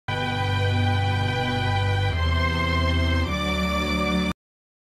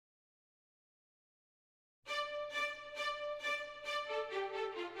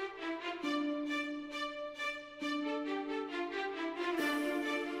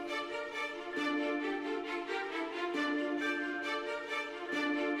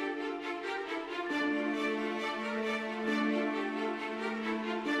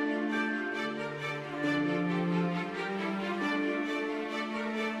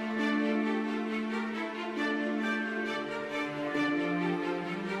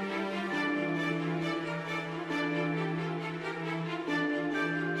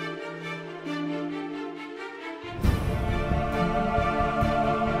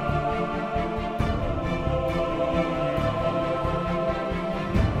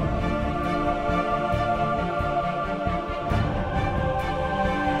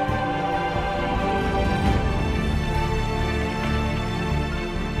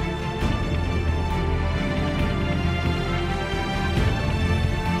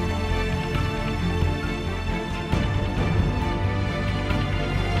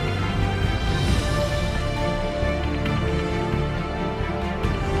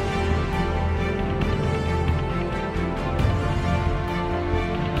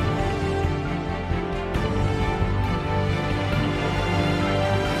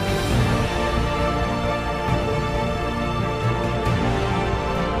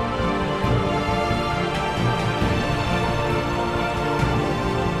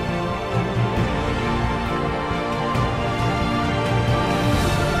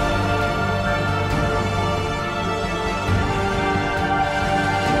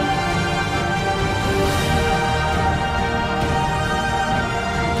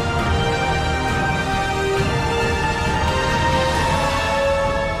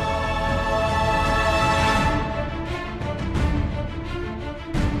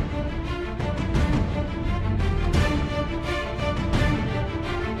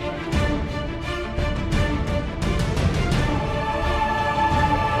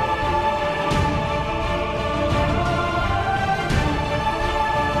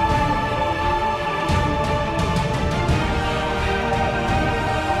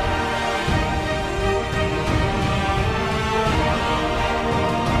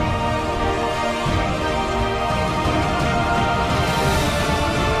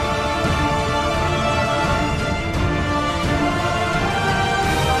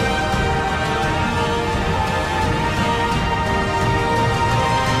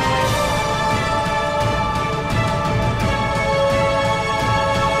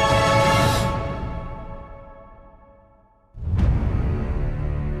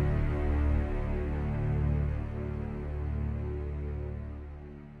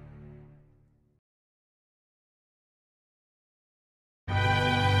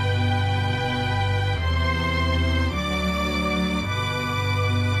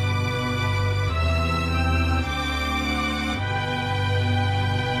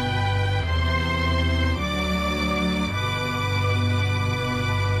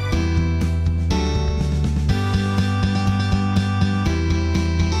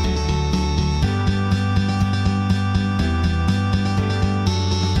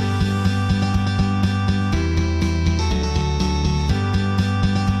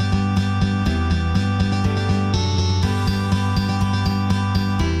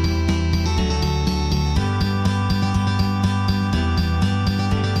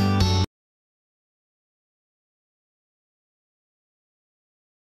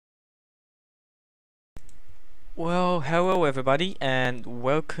Well, hello everybody, and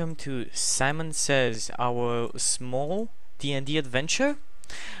welcome to Simon Says, our small D&D adventure,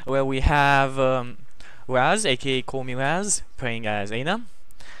 where we have Raz, aka Call Me Raz, playing as Aina.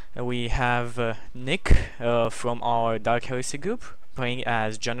 We have Nick from our Dark Heresy group, playing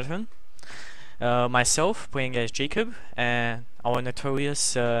as Jonathan. Myself, playing as Jacob, and our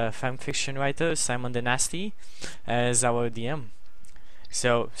notorious fanfiction writer, Simon the Nasty, as our DM.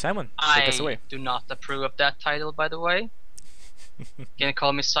 So, Simon, take us away. I do not approve of that title, by the way. Can you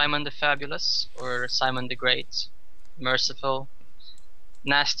call me Simon the Fabulous or Simon the Great? Merciful.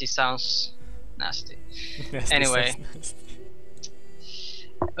 Nasty sounds nasty. Anyway.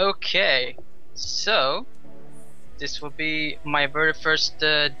 Okay, so this will be my very first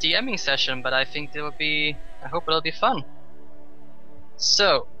DMing session, but I think it will be. I hope it'll be fun.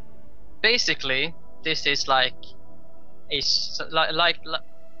 So, basically, this is like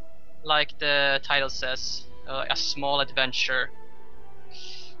like the title says, a small adventure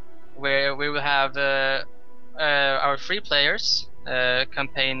where we will have our three players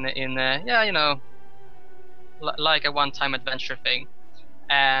campaign in yeah, you know, like a one-time adventure thing,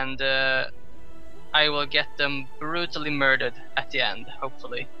 and I will get them brutally murdered at the end,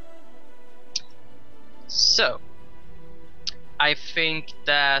 hopefully. So I think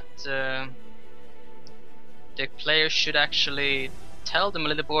that the players should actually tell them a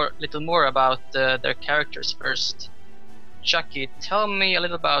little more about their characters first. Chucky, tell me a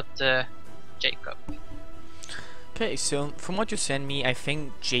little about Jacob. Okay, so from what you sent me, I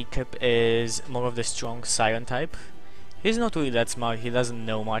think Jacob is more of the strong silent type. He's not really that smart, he doesn't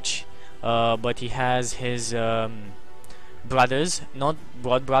know much, but he has his brothers, not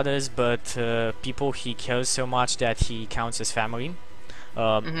blood brothers, but people he cares so much that he counts as family,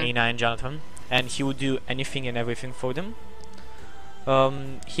 Aina and Jonathan, and he would do anything and everything for them.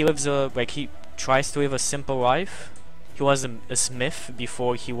 He lives he tries to live a simple life. He was a smith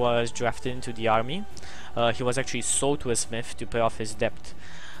before he was drafted into the army. He was actually sold to a smith to pay off his debt.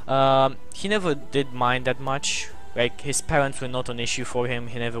 He never did mind that much. Like, his parents were not an issue for him.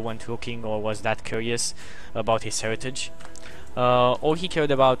 He never went looking or was that curious about his heritage. All he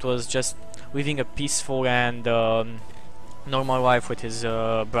cared about was just living a peaceful and normal life with his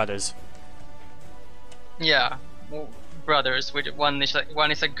brothers. Yeah, well, brothers. One is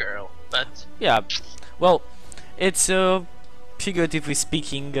a girl, but yeah. Well, it's figuratively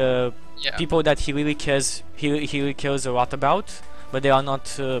speaking, yeah. people that he really cares. He really cares a lot about, but they are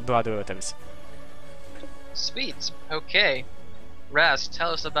not blood relatives. Sweet. Okay, Raz, tell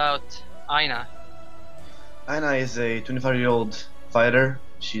us about Aina. Aina is a 25-year-old fighter.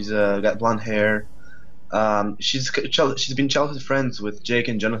 She's got blonde hair. She's been childhood friends with Jake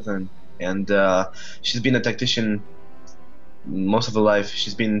and Jonathan, and she's been a tactician most of her life.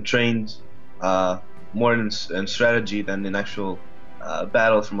 She's been trained more in strategy than in actual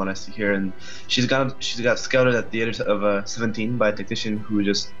battle, from what I see here. And she's got scouted at the age of 17 by a tactician who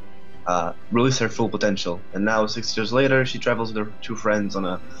just released her full potential. And now, 6 years later, she travels with her two friends on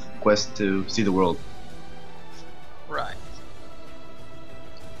a quest to see the world. Right.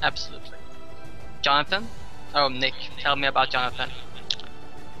 Absolutely. Jonathan? Oh, Nick, tell me about Jonathan.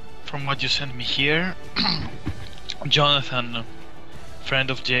 From what you sent me here, Jonathan, friend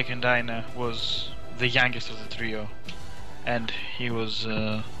of Jake and Dinah, was the youngest of the trio, and he was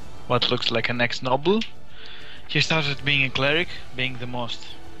what looks like an ex-noble. He started being a cleric, being the most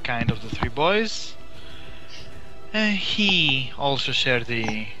kind of the three boys. He also shared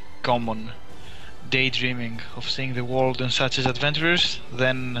the common daydreaming of seeing the world and such as adventurers.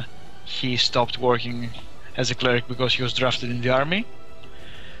 Then he stopped working as a cleric because he was drafted in the army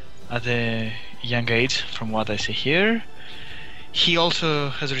at a young age, from what I see here. He also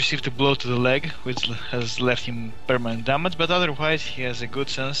has received a blow to the leg, which has left him permanent damage, but otherwise he has a good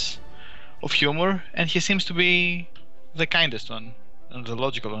sense of humor, and he seems to be the kindest one, and the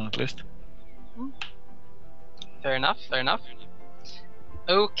logical one at least. Fair enough, fair enough.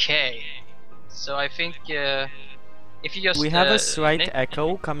 Okay, so I think if you just... We have a slight Nick?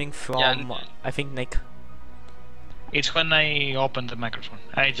 echo coming from, I think, Nick. It's when I open the microphone.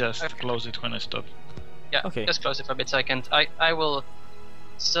 I just close it when I stop. Yeah, okay. Just close it for a bit so I will...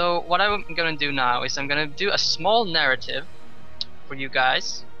 So what I'm gonna do now is I'm gonna do a small narrative for you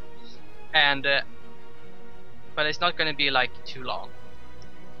guys, and but it's not gonna be like too long,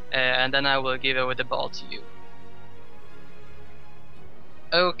 and then I will give over the ball to you.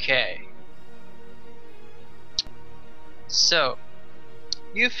 Okay. So,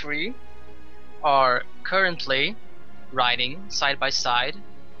 you three are currently riding side by side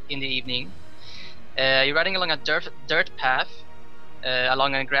in the evening. You're riding along a dirt path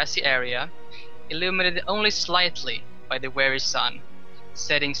along a grassy area illuminated only slightly by the weary sun,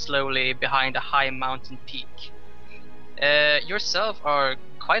 setting slowly behind a high mountain peak. Yourself are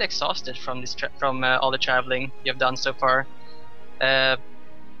quite exhausted from all the traveling you've done so far,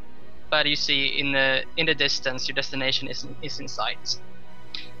 but you see in the distance your destination is in sight.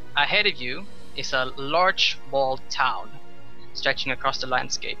 Ahead of you is a large walled town stretching across the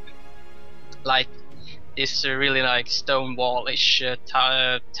landscape, like this really like stone wall-ish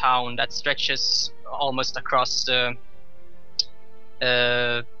town that stretches almost across the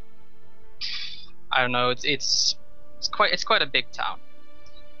I don't know, it's quite a big town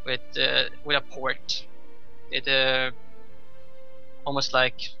with a port. It almost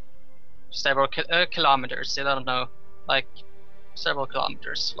like several kilometers. I don't know, like several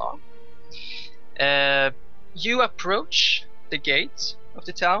kilometers long. You approach the gate of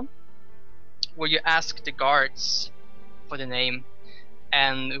the town, where you ask the guards for the name,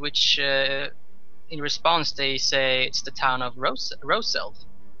 and which in response they say it's the town of Roseld.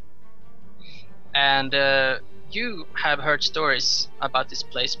 And you have heard stories about this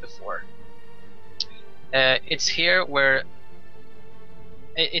place before. It's here where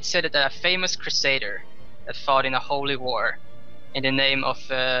it's said that a famous crusader that fought in a holy war in the name of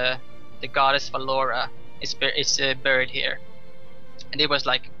the goddess Valora is buried here. And it was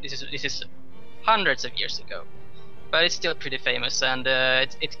like this is hundreds of years ago, but it's still pretty famous, and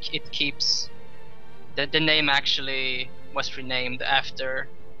it keeps the name actually was renamed after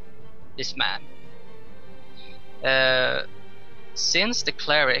this man. Since the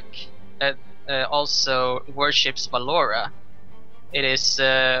cleric also worships Valora, it is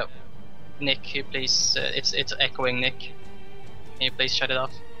Nick. You please, it's echoing. Nick, can you please shut it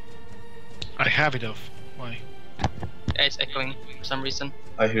off? I have it off. Why? It's echoing for some reason.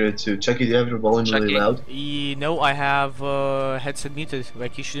 I hear it too. Chucky, do you have your volume really Chucky. loud? No, I have headset muted.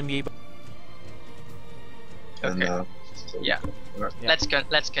 Like you shouldn't be able. And, Okay. Yeah. Alright. Yeah.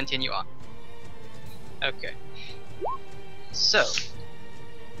 Let's continue on. Okay. So,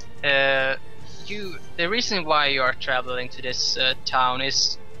 the reason why you are traveling to this town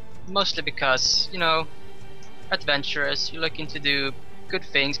is mostly because, you know, adventurous. You're looking to do good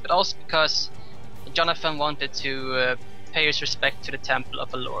things, but also because Jonathan wanted to pay his respect to the Temple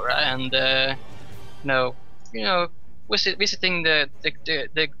of Valora, and visiting the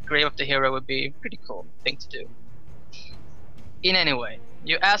grave of the hero would be a pretty cool thing to do. In any way,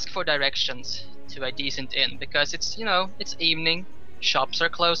 you ask for directions to a decent inn because it's evening, shops are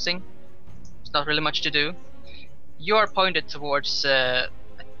closing, there's not really much to do. You are pointed towards an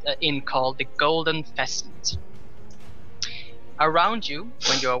inn called the Golden Pheasant. Around you,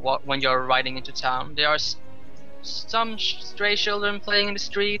 when you're riding into town, there are some stray children playing in the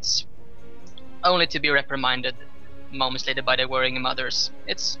streets, only to be reprimanded moments later by their worrying mothers.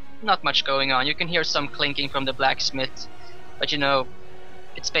 It's not much going on. You can hear some clinking from the blacksmith, but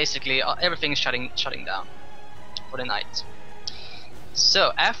it's basically everything is shutting down for the night.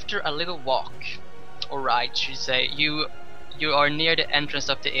 So after a little walk, or ride, should you say, you are near the entrance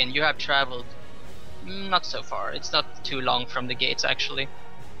of the inn. You have traveled not so far. It's not too long from the gates actually.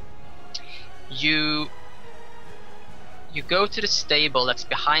 You go to the stable that's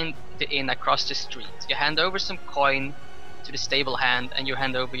behind the inn across the street. You hand over some coin to the stable hand, and you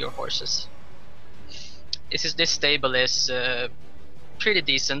hand over your horses. This stable is pretty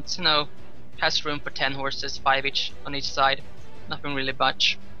decent, has room for 10 horses, 5 each on each side. Nothing really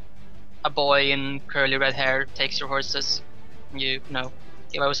much. A boy in curly red hair takes your horses. You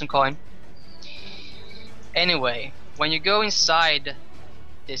give over some coin. Anyway, when you go inside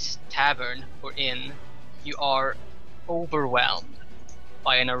this tavern or inn, you are overwhelmed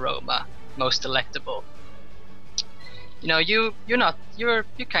by an aroma, most delectable. You're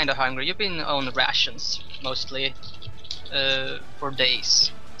kind of hungry. You've been on rations mostly for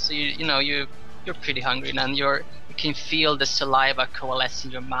days, so you're pretty hungry, and you can feel the saliva coalesce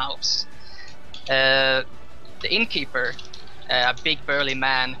in your mouths. The innkeeper, a big burly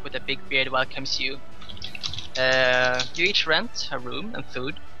man with a big beard, welcomes you. You each rent a room and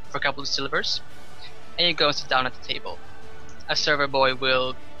food for a couple of silvers, and you go and sit down at the table. A server boy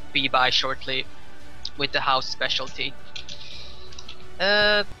will be by shortly with the house specialty.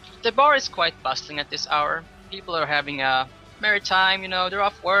 The bar is quite bustling at this hour. People are having a merry time, they're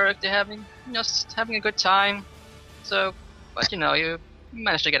off work, they're just having a good time. So, but you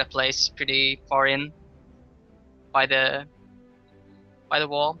managed to get a place pretty far in by the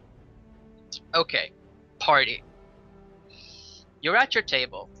wall. Okay, party. You're at your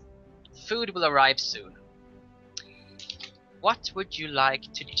table. Food will arrive soon. What would you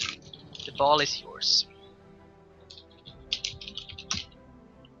like to do? The ball is yours.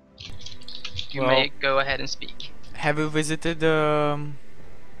 You Well- may go ahead and speak. Have you visited the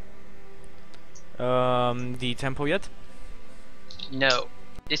temple yet? No,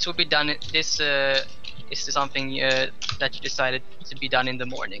 this will be done. This is something that you decided to be done in the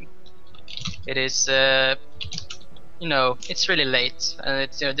morning. It is, you know, it's really late, and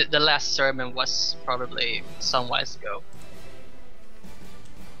it's the last sermon was probably some while ago.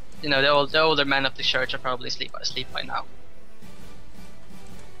 You know, the older men of the church are probably asleep by now.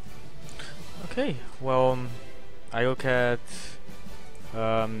 Okay, well, I look at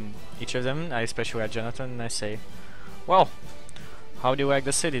each of them, I especially at Jonathan, and I say, well, how do you like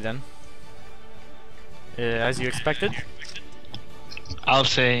the city then? As you expected? I'll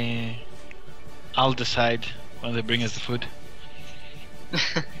say I'll decide when they bring us the food.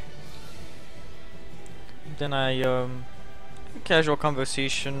 Then casual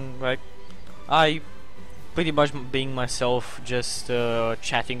conversation, like, I pretty much being myself, just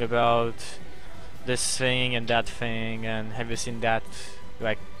chatting about this thing and that thing, and have you seen that,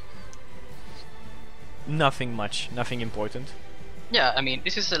 like, nothing much, nothing important. Yeah, I mean,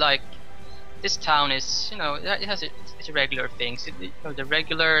 this is like, this town is, you know, it has its regular things. You know, the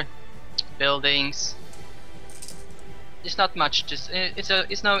regular buildings. It's not much. Just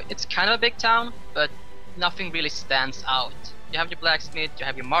it's kind of a big town, but nothing really stands out. You have your blacksmith, you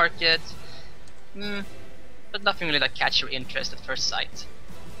have your market, but nothing really like catch your interest at first sight.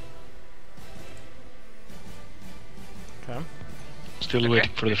 Okay. Still Okay.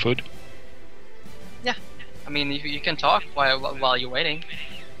 waiting for the food. I mean, you can talk while you're waiting.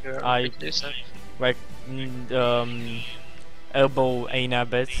 You're I- free to do so. Like, elbow Aina a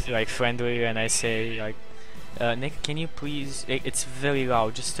bit, like friendly, and I say, like, Nick, can you please? It's very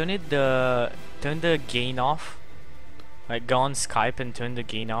loud. Just turn the gain off. Like, go on Skype and turn the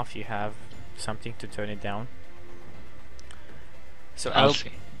gain off. You have something to turn it down. So I'll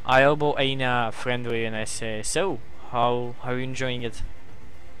see. I elbow Aina friendly, and I say, so how are you enjoying it?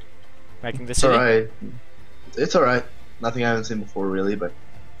 Liking the It's city? alright. It's alright. Nothing I haven't seen before, really, but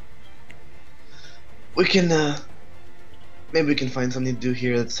we can maybe we can find something to do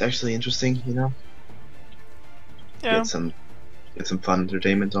here that's actually interesting. You know, Yeah. get some fun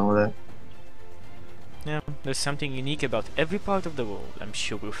entertainment and all that. Yeah. There's something unique about every part of the world. I'm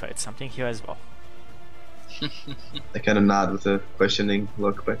sure we'll find something here as well. I kind of nod with a questioning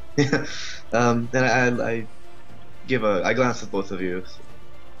look, but then I glance at both of you.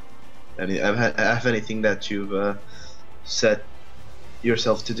 Have anything that you've set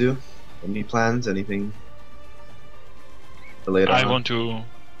yourself to do? Any plans? Anything for later I on? want to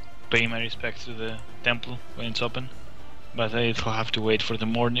pay my respects to the temple when it's open, but I'll have to wait for the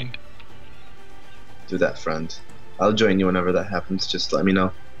morning. Do that, friend. I'll join you whenever that happens. Just let me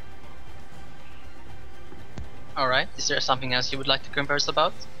know. All right. Is there something else you would like to converse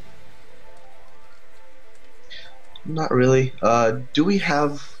about? Not really. Do we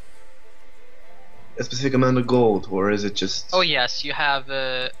have a specific amount of gold, or is it just? Oh yes, you have.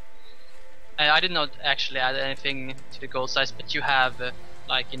 I did not actually add anything to the gold size, but you have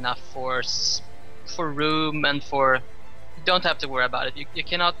like enough for room and for. You don't have to worry about it. You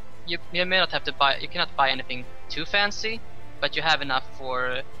cannot. You may not have to buy. You cannot buy anything too fancy, but you have enough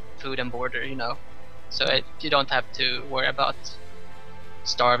for food and border. You know, so you don't have to worry about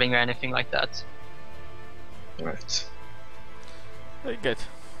starving or anything like that. Right. Very good.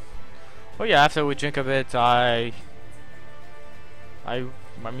 Oh yeah, after we drink a bit, I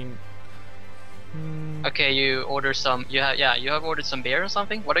mean, Okay, you order some. You have ordered some beer or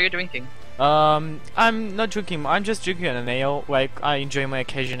something. What are you drinking? I'm not drinking. I'm just drinking an ale. Like, I enjoy my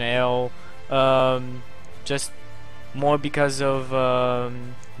occasional ale. Just more because of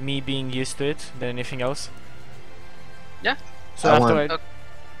me being used to it than anything else. Yeah. So I after want-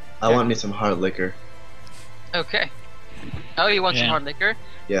 I Yeah. want me some hard liquor. Okay. Oh, you want some Yeah. hard liquor?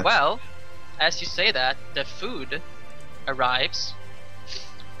 Yeah. Well, as you say that, the food arrives,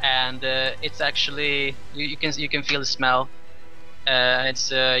 and it's actually you can feel the smell.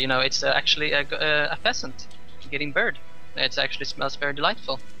 It's you know, it's actually a pheasant getting bird. It actually smells very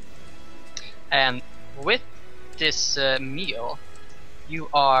delightful. And with this meal, you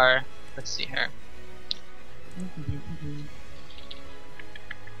are, let's see here.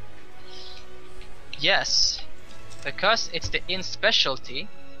 Yes, because it's the inn specialty,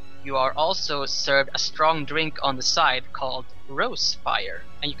 you are also served a strong drink on the side called Rose Fire.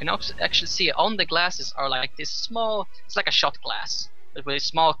 And you can also actually see on the glasses are like this small, it's like a shot glass, but with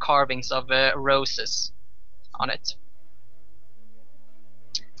small carvings of roses on it.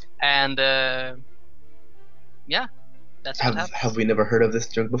 And yeah, that's what Have happens. Have we never heard of this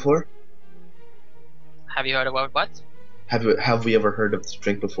drink before? Have you heard about what? have we ever heard of this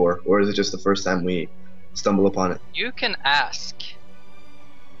drink before, or is it just the first time we stumble upon it? You can ask.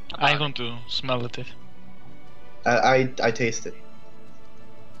 I want to smell it. I taste it.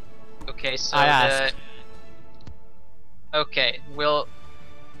 Okay, so I asked. Okay, we'll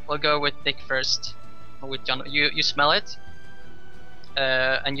go with Dick first. Or with John. You smell it,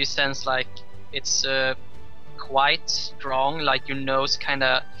 and you sense like it's quite strong. Like your nose kind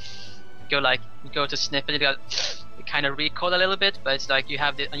of go to sniff it, you kind of recoil a little bit, but it's like you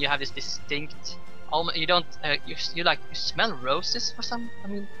have this distinct. You don't you smell roses or something. I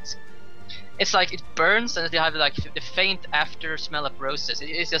mean, it's like it burns and you have like the faint after smell of roses.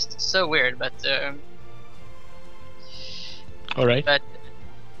 It's just so weird, but. All right. But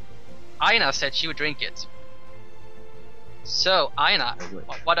Aina said she would drink it. So Aina,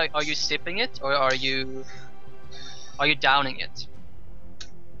 what are you sipping it or are you downing it?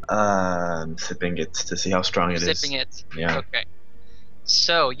 Sipping it to see how strong it is. Sipping it. Yeah. Okay.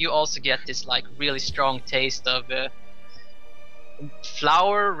 So you also get this like really strong taste of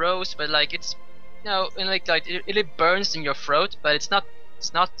flower, rose, but like it's and like it really burns in your throat, but it's not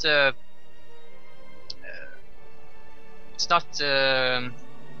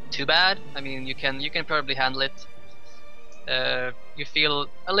too bad. I mean, you can probably handle it. You feel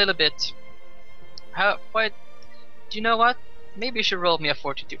a little bit. What? Do you know what? Maybe you should roll me a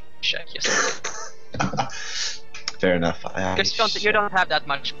fortitude check. Yes. Fair enough. Because you don't have that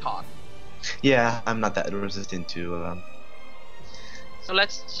much con. Yeah, I'm not that resistant to.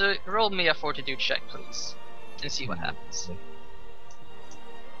 So roll me a fortitude check, please, and see what happens.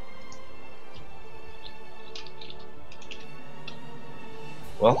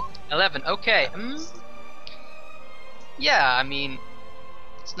 Well. 11. Okay. Yeah, I mean,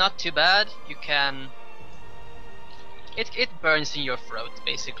 it's not too bad. You can. It burns in your throat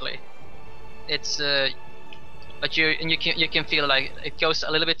basically. It's but you can feel like it goes a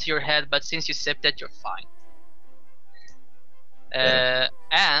little bit to your head, but since you sipped it, you're fine.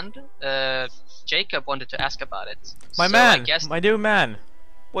 And Jacob wanted to ask about it. My So man, I guess, my dear man,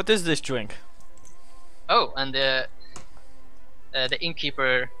 what is this drink? oh, and the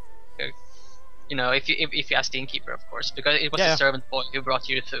innkeeper. If you ask the innkeeper, of course, because it was Yeah. the servant boy who brought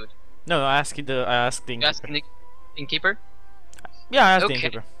you the food. No, I asked the You asked innkeeper. the innkeeper? Yeah, I asked the Okay.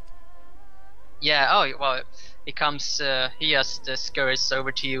 innkeeper. Yeah. Oh well, he comes. He just scurries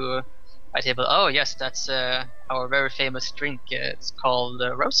over to you by table. Oh yes, that's our very famous drink. It's called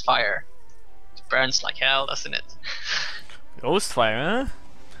Rose Fire. It burns like hell, doesn't it? Roast fire, huh?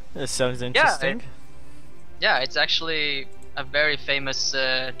 That sounds interesting. Yeah, it's actually a very famous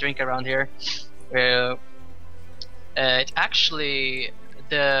drink around here. It's actually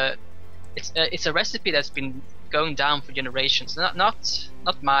it's a recipe that's been going down for generations. Not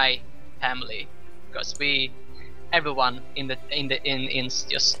my family, because everyone in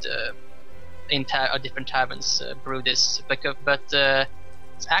different taverns brew this. But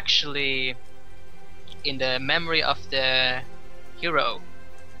it's actually in the memory of the hero,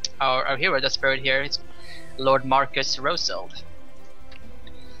 our hero that's buried here. It's Lord Marcus Roseld.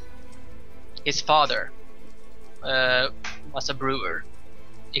 His father was a brewer,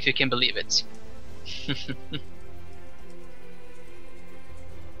 if you can believe it.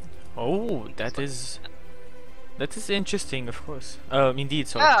 Oh, that is interesting, of course. Indeed,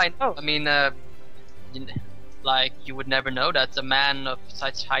 sorry. Yeah, I know. I mean, like you would never know that a man of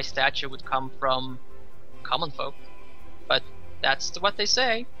such high stature would come from common folk, but that's what they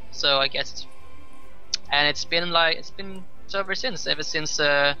say. So I guess, and it's been so ever since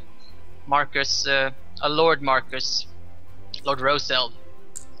Marcus, Lord Marcus, Lord Roseld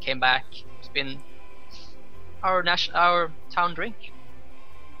came back. It's been our town drink.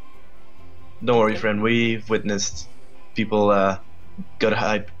 Don't worry, friend. We've witnessed people go to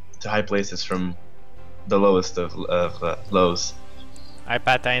high places from the lowest of lows. I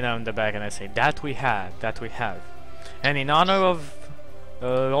pat Aina on the back and I say, that we have. And in honor of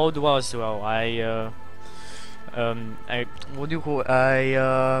Lord Roswell, I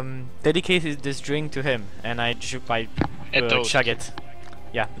dedicated this drink to him, and I chug it.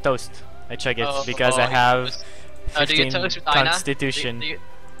 Yeah, a toast. I chug it because I have do you 15 toast with Aina? constitution.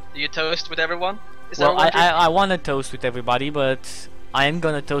 Do you toast with everyone? Is Well, everyone drinking? I want to toast with everybody, but I am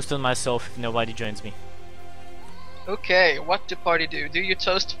gonna toast on myself if nobody joins me. Okay, what do party do? Do you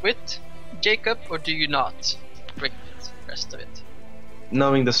toast with Jacob or do you not drink it, the rest of it?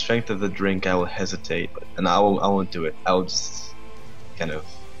 Knowing the strength of the drink, I will hesitate, and I won't do it. I'll just kind of.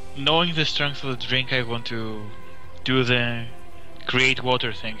 Knowing the strength of the drink, I want to do the create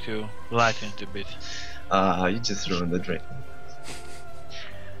water thing to lighten it a bit. You just ruined the drink.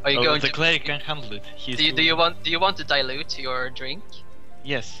 Are you Oh, going the to? cleric can handle it. He's Do you want to dilute your drink?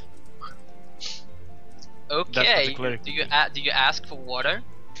 Yes. Okay. the cleric Do would you do. do you ask for water?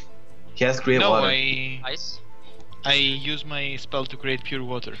 He has create No, water. Ice? I use my spell to create pure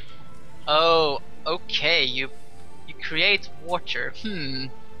water. Oh, okay. You create water.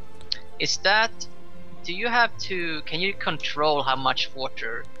 Is that? Do you have to? Can you control how much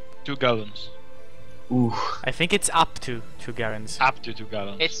water? 2 gallons. Ooh. I think it's up to 2 gallons. Up to 2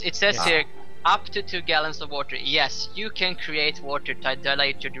 gallons. It says Yeah. here up to 2 gallons of water. Yes, you can create water to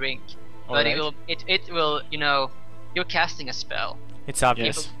dilate your drink, but Alright. it will you're casting a spell. It's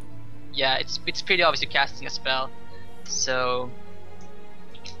obvious. Yeah, it's pretty obvious you're casting a spell. So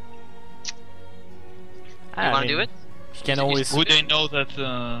you I want to do mean, it? You can Is it- always. Would I know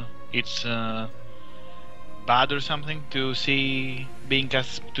that it's bad or something to see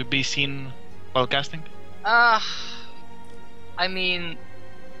to be seen while casting? I mean,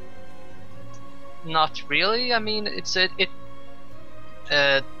 not really. I mean,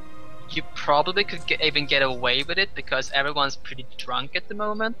 you probably could even get away with it because everyone's pretty drunk at the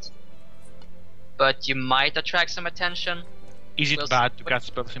moment. But you might attract some attention. Is it Well, bad to but- cast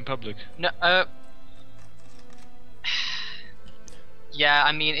spells in public? No, yeah.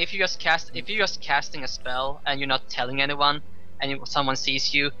 I mean, if you're just casting a spell and you're not telling anyone, and someone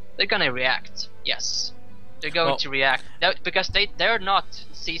sees you, they're gonna react. Yes, they're going Well- to react because they're not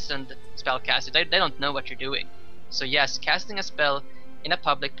seasoned spellcasters. They don't know what you're doing. So yes, casting a spell in a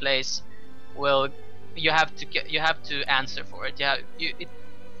public place will you have to answer for it. It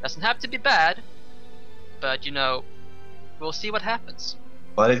doesn't have to be bad, but we'll see what happens.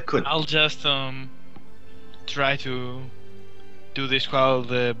 But it could. I'll just try to do this while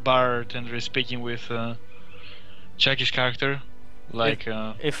the bartender is speaking with Chucky's character, like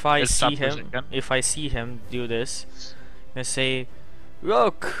If I as see subtle as I him, can. if I see him do this, I say,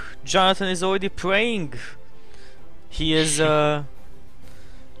 "Look, Jonathan is already praying. He is.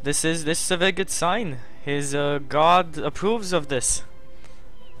 This is a very good sign. His God approves of this."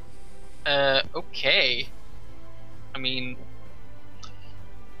 Okay. I mean,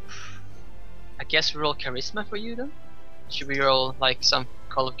 I guess we roll charisma for you then. Should we roll like some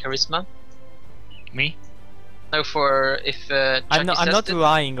call of charisma? Me? No, for if I'm Chucky not says it.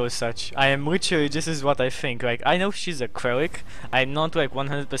 lying or such. I am literally, this is what I think. Like, I know she's a cleric. I'm not like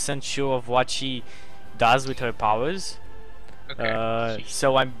 100% sure of what she does with her powers. Okay.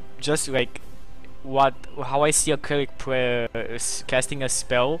 So I'm just like how I see a cleric casting a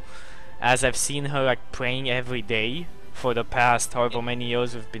spell, as I've seen her like praying every day for the past however many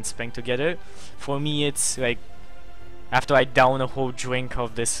years we've been spending together. For me, it's like after I down a whole drink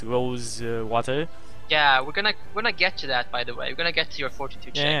of this rose water. Yeah, we're gonna get to that, by the way. We're gonna get to your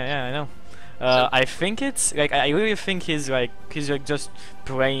fortitude check. Yeah, I know. So- I think it's like I really think he's like just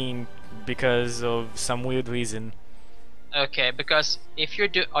praying because of some weird reason. Okay, because if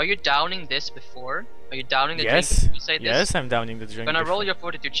are you downing this before? Are you downing the Yes, drink before you say this? yes, I'm downing the drink. I'm gonna roll before. your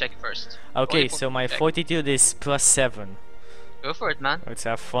fortitude check first. Roll Okay, your so my check. fortitude is +7. Go for it, man. Let's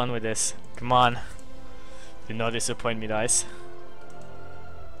have fun with this. Come on. Do not disappoint me, dice.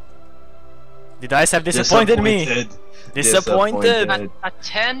 The dice have disappointed me. Disappointed. A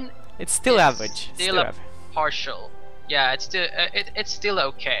 10 It's still It's average. It's still still a- average. partial. Yeah, it's still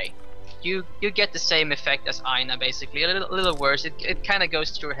okay. You get the same effect as Aina, basically. A little worse. It kind of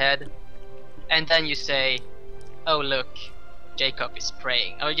goes to your head, and then you say, "Oh look, Jacob is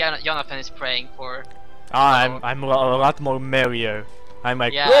praying. Oh, Jonathan is praying for." I'm a lot more merrier. I'm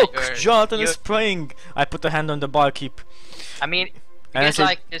like, Yeah, look, you're- Jonathan is you're- praying. I put a hand on the barkeep. I mean, you And I get say-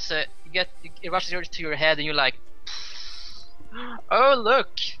 like this. It rushes to your head, and you're like, "Oh look,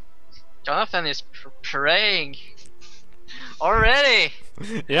 Jonathan is praying already."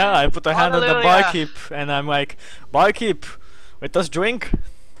 Yeah, I put a hand on the Hallelujah. barkeep, and I'm like, barkeep, let us drink.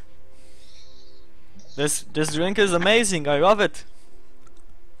 This drink is amazing. I love it.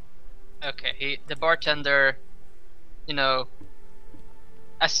 Okay, the bartender,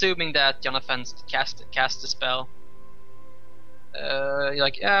 assuming that Jonathan's cast the spell, you're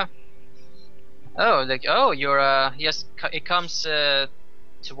like, yeah. Oh, like, oh, you're yes. It comes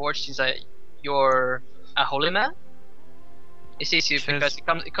towards you. Like, you're a holy man. He sees you because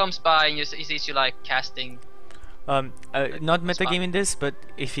it comes by and he sees you like casting. Not metagaming this, but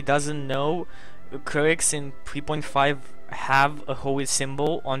if he doesn't know, clerics in 3.5 have a holy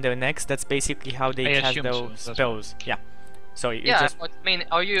symbol on their necks. That's basically how they I cast assume their so, that's spells. Yeah. So you Yeah, just but I mean,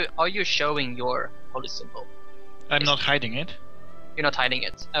 are you showing your holy symbol? I'm not hiding it. You're not hiding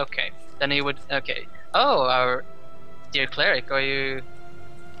it. Okay, then you would. Okay. Oh, our dear cleric,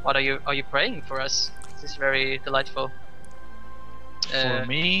 What are you praying for us? This is very delightful. For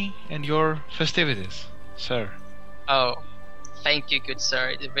me and your festivities, sir. Oh, thank you, good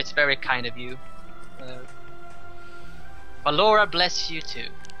sir. It's very kind of you. Valora bless you too.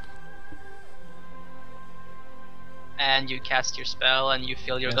 And you cast your spell and you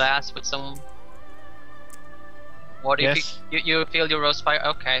fill your Yes. glass with some. What do Yes. you fill your rose fire?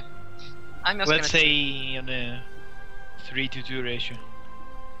 Okay. I'm just Let's gonna say on a 3-to-2 ratio,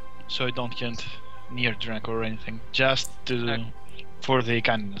 so I don't get near drunk or anything. Just to for the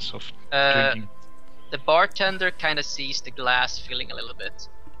kindness of drinking. the bartender kind of sees the glass filling a little bit,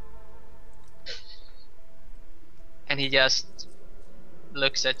 and he just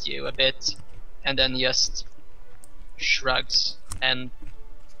looks at you a bit, and then just shrugs and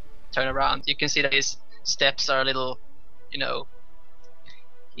turn around. You can see that his steps are a little, you know.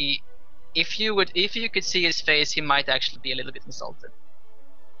 If you could see his face, he might actually be a little bit insulted.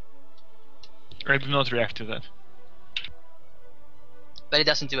 I do not react to that. But it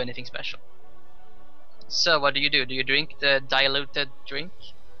doesn't do anything special. So what do? Do you drink the diluted drink?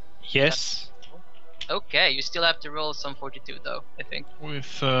 Yes. Okay, you still have to roll some fortitude though, I think.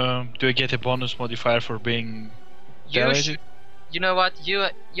 With do I get a bonus modifier for being You dilated? You know what? You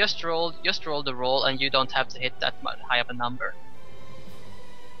just roll the roll, and you don't have to hit that high of a number.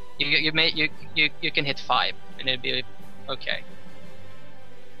 You can hit 5, and it'll be okay.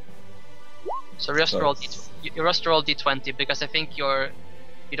 So just roll you just roll d20 because I think you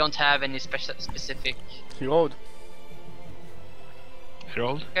don't have any specific. He rolled. I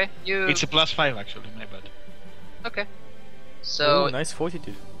rolled. Okay, you. It's a +5 actually. My bad. Okay. So Ooh, nice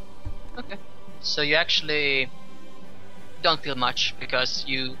fortitude. okay. So you actually don't feel much because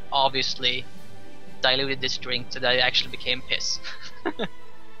you obviously diluted this drink so that it actually became piss.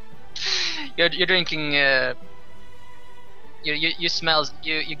 You're drinking. You smell.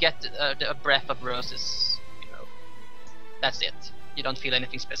 You get a breath of roses. You know. That's it. You don't feel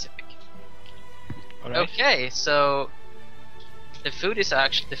anything specific. All right. Okay, so the food is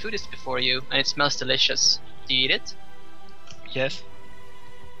before you and it smells delicious. Do you eat it? Yes.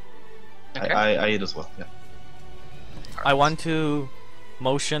 Okay. I eat as well. Yeah. I want to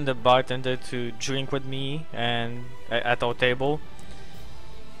motion the bartender to drink with me and at our table.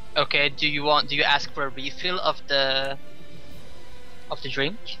 Okay. Do you ask for a refill of the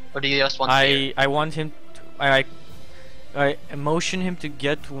drink, or do you just want? beer? I want him. I motion him to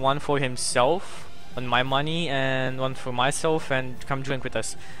get one for himself on my money and one for myself and come drink with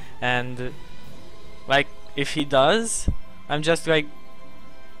us. And like if he does, I'm just like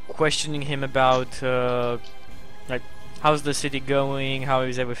questioning him about like how's the city going, how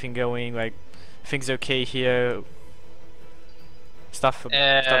is everything going, like things okay here, stuff like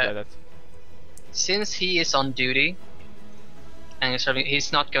that. Since he is on duty and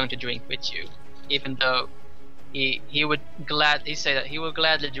he's not going to drink with you, even though he would gladly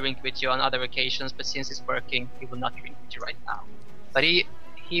drink with you on other occasions, but since he's working, he will not drink with you right now. But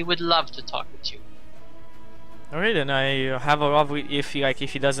he would love to talk with you. Alright, then I have a love if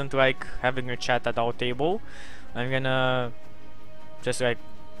he doesn't like having a chat at our table, I'm gonna just like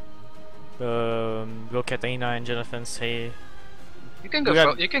look at Aina and Jonathan and say, You can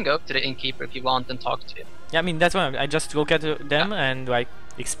go. You can go to the innkeeper if you want and talk to him. yeah, I mean that's what I just look at them and like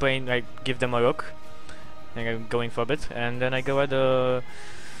explain, like give them a look, and I'm going for a bit, and then I go at the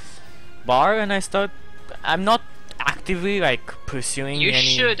bar and I start. I'm not actively like pursuing You any.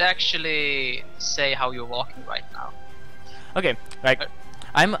 should actually say how you're walking right now. Okay, like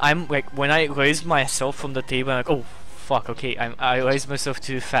I'm like when I raise myself from the table, I'm like, oh fuck, okay, I raise myself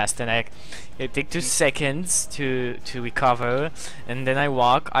too fast, and it take 2 seconds to recover, and then I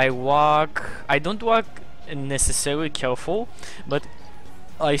walk. I don't walk necessarily careful, but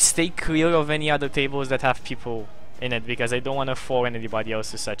I stay clear of any other tables that have people in it because I don't want to fall on anybody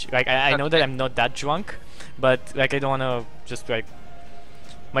else or such. Like I know that I'm not that drunk, but like I don't want to just like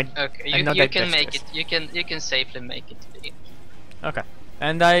my. Okay, I'm not you that can make it. dexterous. You can safely make it to the inn. Okay,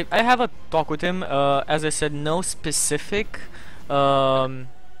 and I have a talk with him. As I said, no specific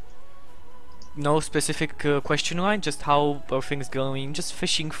question line. Just how are things going? Just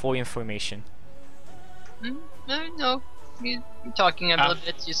fishing for information. No, you're talking a little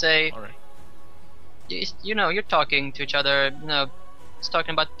bit. You say, All right. you know, you're talking to each other. You know, it's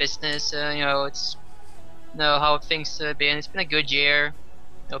talking about business. You know, it's how things have been. It's been a good year.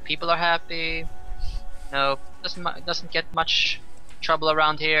 You know, people are happy. You know, doesn't get much trouble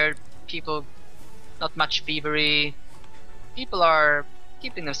around here. People, not much thievery. People are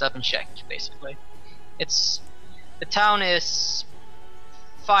keeping themselves in check, basically. The town is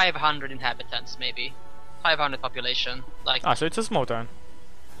 500 inhabitants, maybe 500 population. Like, Ah, so it's a small town.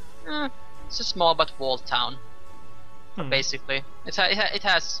 it's a small but walled town. basically. It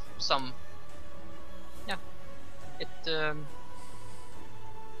has some. Yeah, it doesn't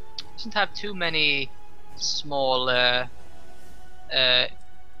have too many small. They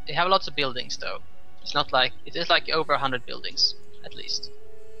have lots of buildings though. It's not like it is like over 100 buildings at least.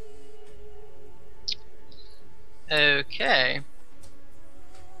 Okay.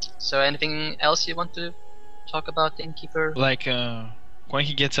 So anything else you want to talk about, Innkeeper? Like, when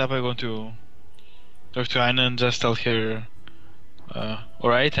he gets up, I'm going to talk to Anna and just tell her,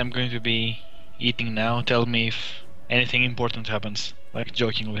 alright, I'm going to be eating now. Tell me if anything important happens. Like,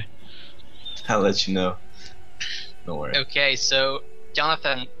 jokingly. I'll let you know. Don't worry. Okay, so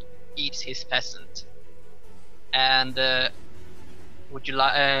Jonathan eats his peasant, and would you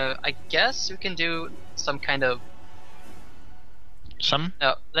like? I guess we can do some kind of. Some?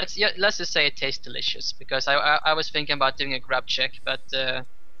 No, let's just say it tastes delicious, because I was thinking about doing a grab check, but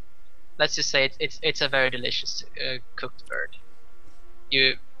let's just say it's a very delicious cooked bird.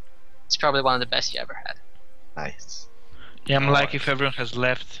 It's probably one of the best you ever had. Nice. Yeah, I'm Alright. like, if everyone has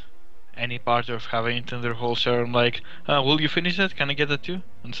left any part of having eaten their whole share, I'm like, will you finish it? Can I get that too?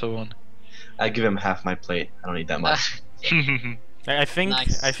 And so on. I give him half my plate. I don't eat that much. I think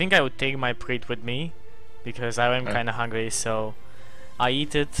Nice. I think I would take my plate with me, because I am Okay. kind of hungry. So I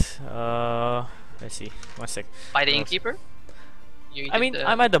eat it. Let's see. 1 sec. By the Yes. innkeeper? You I did mean,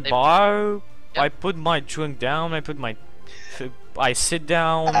 I'm at the they- bar. Yeah. I put my drink down. I sit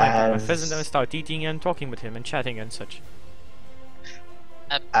down. I put my pheasant down, and start eating and talking with him and chatting and such.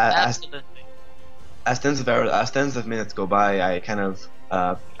 Absolutely. As tens of minutes go by, I kind of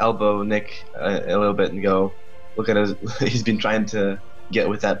elbow Nick a little bit and go, look at his. He's been trying to get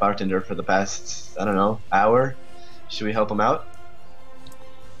with that bartender for the past, I don't know, hour. Should we help him out?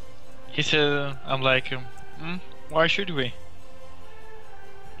 He said, I'm like, why should we?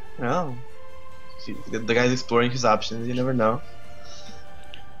 No. The guy's exploring his options. You never know.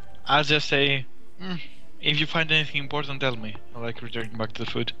 I'll just say, if you find anything important, tell me. I like returning back to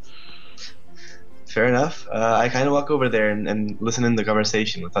the food. Fair enough. I kind of walk over there and listen in the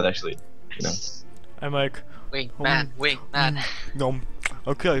conversation without actually, you know. I'm like, Wing man, wing man. no.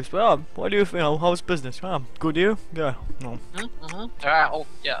 Okay, so what do you think? How's business? Good here? Yeah. No. Oh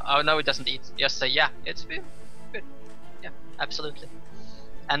yeah. Oh no, it doesn't eat. Just say yeah. It's good. Good. Yeah, absolutely.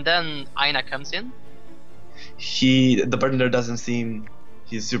 And then Aina comes in. The bartender doesn't seem.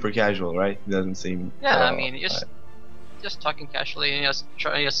 He's super casual, right? He doesn't seem. Yeah, I mean, just talking casually, and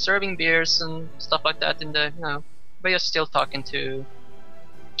just serving beers and stuff like that in the, but you're still talking to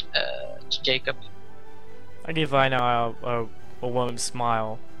Jacob. I give Aina a warm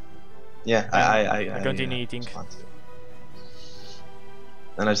smile. Yeah, I continue eating. respond to it.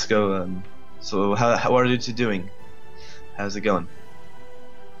 And I just go, so how are you two doing? How's it going?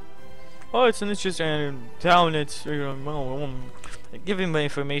 Oh, it's an interesting town. It's I give him the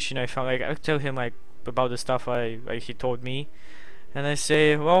information I found. Like I tell him like about the stuff he told me, and I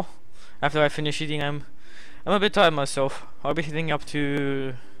say, well, after I finish eating, I'm a bit tired myself. I'll be heading up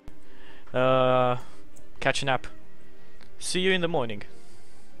to catch a nap. See you in the morning.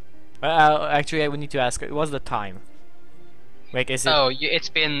 Actually, I would need to ask. What's the time? Like, is it? Oh, it's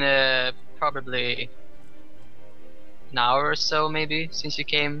been probably an hour or so, maybe, since you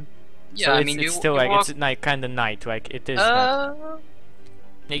came. Yeah, So I it's, mean, it's you still you like walk, it's night, kind of night. Like it is. Night.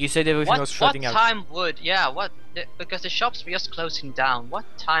 Like you said, everything was what shutting out. time would because the shops were just closing down. What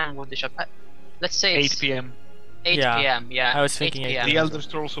time would the shop? Let's say 8 it's p.m. 8 Yeah, p.m. Yeah, I was thinking 8 8 p.m. The Elder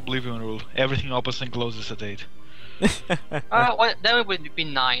Scrolls Oblivion rule. Everything opens and closes at 8. Well, then it would be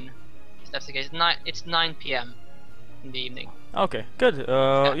 9. If that's the case. It's 9 p.m. in the evening. Okay, good.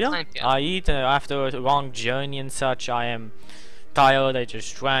 Yeah, Yeah, 9 p.m. I eat after a long journey and such. I am tired. I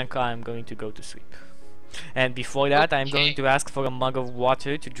just drank. I'm going to go to sleep. And before that, I'm going Okay. to ask for a mug of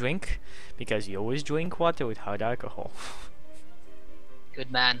water to drink, because you always drink water with hard alcohol.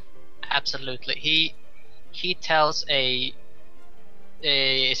 Good man. Absolutely. He tells a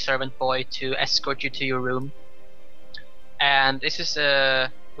servant boy to escort you to your room. And this is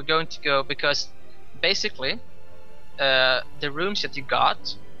we're going to go because basically the rooms that you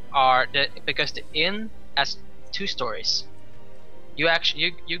got are because the inn has 2 stories. You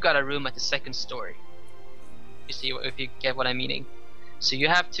got a room at the 2nd story. You see if you get what I'm meaning. So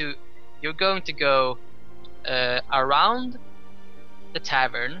you're going to go around the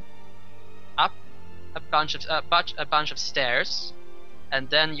tavern, up a bunch of stairs, and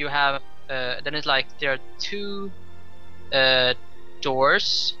then you have then it's like there are 2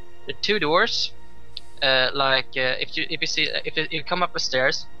 doors. The 2 doors, if you come up the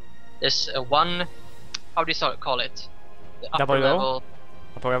stairs, there's one. How do you call it? The upper Double level.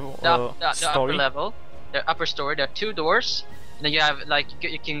 Upper level, The upper story. level. the upper story. There are 2 doors, and then you have like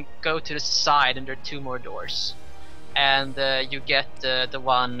you can go to the side, and there are 2 more doors, and you get the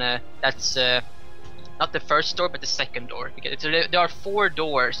one that's not the first door, but the second door. You get, so there are 4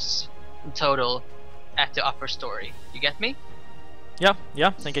 doors in total at the upper story. You get me? Yeah,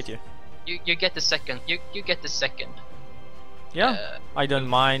 I get you. You get the second. You get the second. Yeah, I don't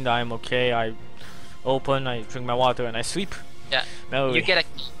mind. I'm okay. I open. I drink my water and I sleep. Yeah. No, You get a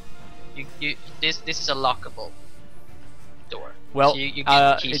key. This is a lockable door. well, So you get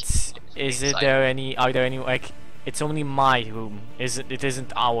the keys it's to is the it inside. there any? Are there any like? It's only my room. It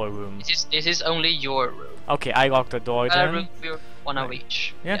isn't our room. This is only your room. Okay, I lock the door then. Room for one of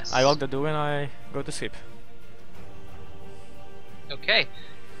each. Yeah, Yes. I lock the door and I go to sleep. Okay.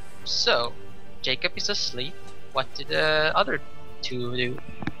 So, Jacob is asleep. What did the other 2 do?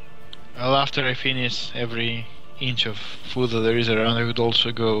 Well, after I finish every inch of food that there is around, I would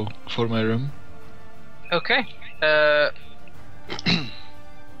also go for my room. Okay.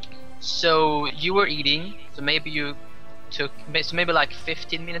 So you were eating. So maybe you took. So maybe like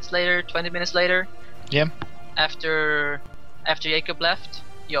 15 minutes later, 20 minutes later. Yeah. After Jacob left,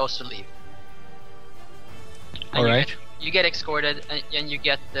 you also leave. And Alright. You get escorted, and you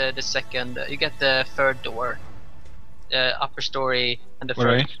get the second. You get the 3rd door, the upper story, and the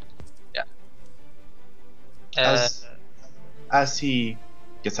 3rd. Alright. As he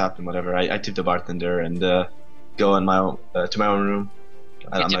gets up and whatever, I tip the bartender and go on my own to my own room.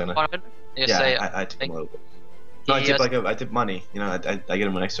 I'm not gonna. You Yeah, say, I tip him a thank- little bit. No, I he tip has- I tip money. You know, I get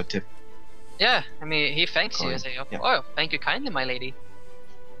him an extra tip. yeah. I mean, he thanks you Coin. and say, "Oh, Yeah. oh, thank you kindly, my lady."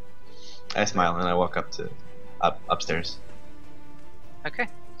 I smile and I walk upstairs. Okay.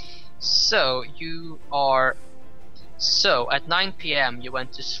 So you are. So at 9 p.m. you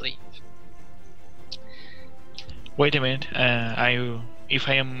went to sleep. Wait a minute. If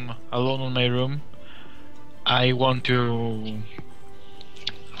I am alone in my room, I want to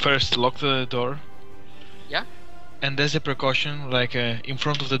first lock the door. Yeah. And as a precaution, like in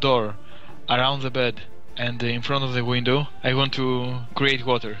front of the door, around the bed, and in front of the window, I want to create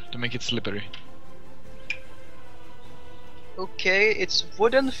water to make it slippery. Okay, it's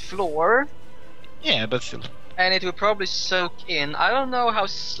wooden floor, Yeah, but still. and it will probably soak in. I don't know how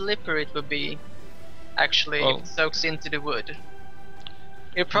slippery it will be. Actually, Well- if it soaks into the wood.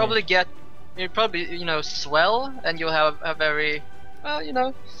 It'll probably swell, and you'll have a very,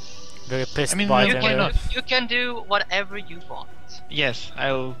 well. Very pissed I mean, by why them. not? You can do whatever you want. Yes,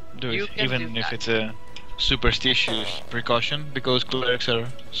 I'll do You it, can even do if that. it's a superstitious precaution, because clerics are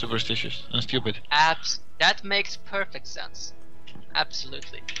superstitious and stupid. That makes perfect sense.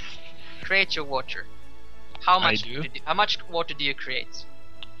 Absolutely. Create your water. How much? do. How much water do you create?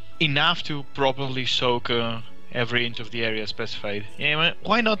 Enough to properly soak every inch of the area specified. Yeah,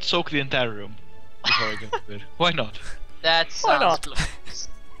 why not soak the entire room before I get to bed? Why not? That Why sounds not? glorious.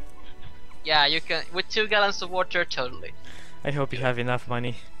 Yeah, you can with 2 gallons of water, totally. I hope you have enough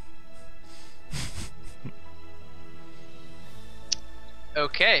money.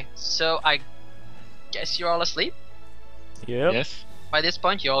 Okay, so I guess you're all asleep. Yep. Yes. By this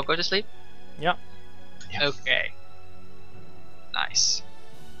point, you all go to sleep. Yeah. Yeah. Okay. Nice.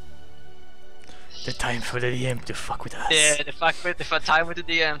 The time for the DM to fuck with us. Yeah, the time with the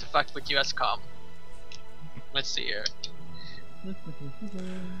DM to fuck with you has come. Let's see here.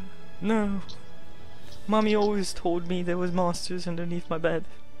 No. Mommy always told me there was monsters underneath my bed.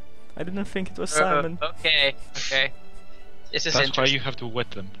 I didn't think it was Simon. Okay. This is That's why interesting. you have to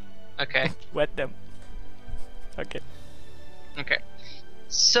wet them. Okay. Wet them. Okay. Okay.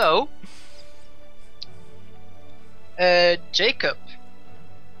 So, Jacob,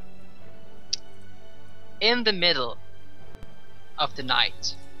 in the middle of the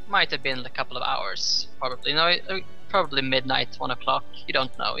night, might have been a couple of hours, probably. No, probably midnight, 1 o'clock. You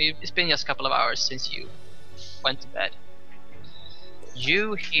don't know. It's been just a couple of hours since you went to bed.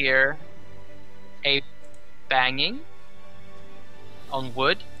 You hear a banging on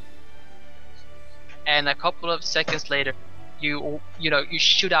wood, and a couple of seconds later, you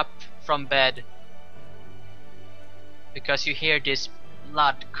shoot up from bed because you hear this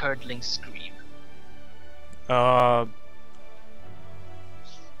blood-curdling scream.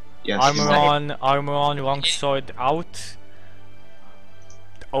 Yes. Armor on, long sword out.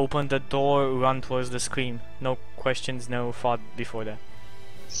 Open the door, run towards the scream. No questions, no thought before that.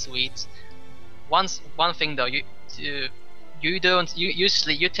 Sweet. One thing though, you're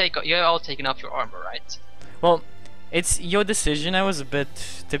all taking off your armor, right? Well, it's your decision. I was a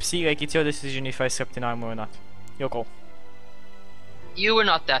bit tipsy. Like, it's your decision if I slept in armor or not. Your call. You were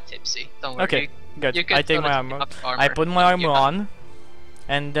not that tipsy. Don't worry. Okay, good. You can I take my totally armor. take off your I put my armor Yeah. on,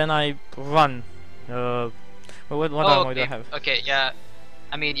 and then I run What Oh, armor do I okay. have? Okay, yeah.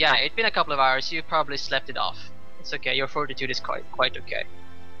 I mean, yeah, it's been a couple of hours. You probably slept it off. It's okay. Your fortitude is quite okay.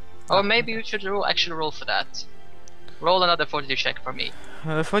 Or Ah, maybe you should actually roll for that. Roll another fortitude check for me.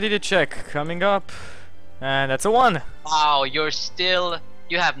 40 to check coming up, and that's a 1. Wow, you're still.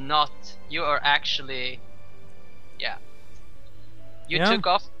 You have not. You are actually. Yeah. You Yeah? took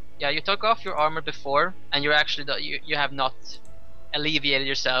off. Yeah, you took off your armor before, and you're actually you have not alleviated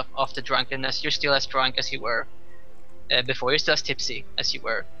yourself of the drunkenness. You're still as drunk as you were before. You're still as tipsy as you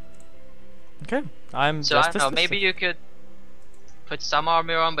were. Okay, I'm So I just don't know. as Maybe tipsy. you could put some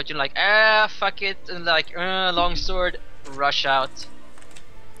armor on, but you're like, ah, fuck it, and like, long sword, rush out.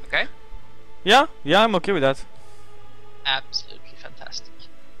 Okay. Yeah, I'm okay with that. Absolutely fantastic.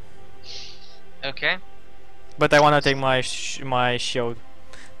 Okay. But I wanna take my my shield.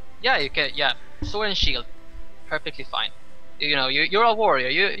 Yeah, you can. Yeah, sword and shield, perfectly fine. You know, you're a warrior.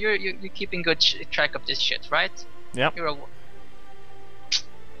 You're keeping good track of this shit, right? Yep. You're a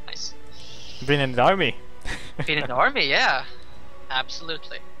nice. Been in the army. Been in the army, yeah.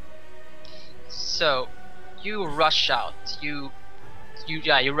 Absolutely. So, you rush out. You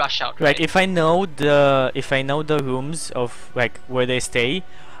rush out. Like Right? if I know the rooms of like where they stay,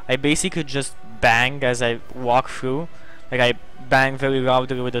 I basically just bang as I walk through. Like I bang very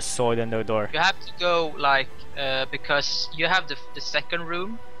loudly with a sword on the door. You have to go like because you have the second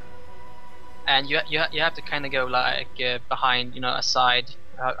room, and you have to kind of go like behind, aside.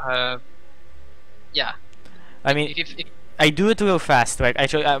 Yeah. I mean, If I do it real fast. Like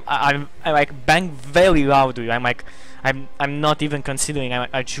actually, I like bang very loudly. I'm not even considering. I'm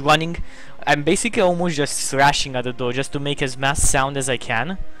just running. I'm basically almost just thrashing at the door just to make as much sound as I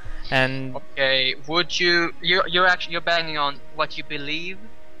can. And okay, would you're banging on what you believe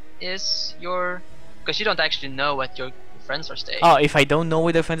is your, because you don't actually know what your friends are staying. oh, if I don't know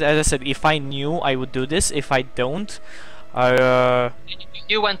where the friends, as I said, if I knew, I would do this. If I don't,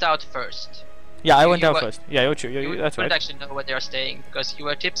 You went out first. yeah, I You- went you out wa- first. Yeah, You that's wouldn't right. actually know where they are staying because you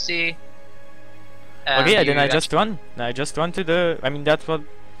were tipsy. And Okay, yeah, then you I just run. I just run to the. I mean, that's what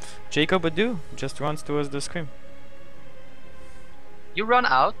Jacob would do. Just runs towards the scream. You run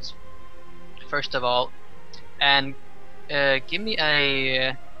out, first of all, and give me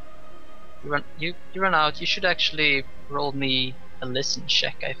a. You run out. You should actually roll me a listen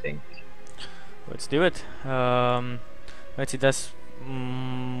check, I think. Let's do it. Let's see. That's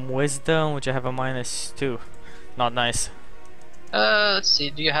wisdom, which I have a -2. Not nice. Let's see.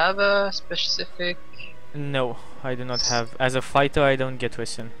 Do you have a specific? No, I do not have. As a fighter, I don't get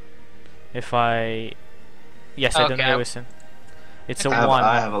wisdom. If I. Yes, I don't Okay, get wisdom. It's a I 1.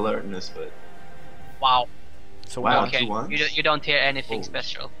 have alertness, but Wow. It's a Wow. 1. Okay. ones? You don't hear anything Oh.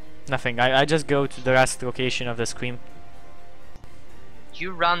 special. Nothing. I just go to the last location of the scream.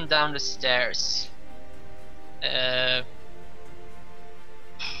 You run down the stairs.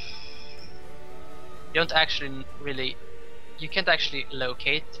 You don't actually really. You can't actually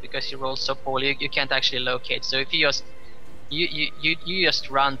locate because you rolled so poorly. You can't actually locate. So if you just you just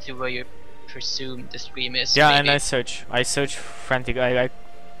run to where you presume the scream is. Yeah, maybe. and I search. I search frantically.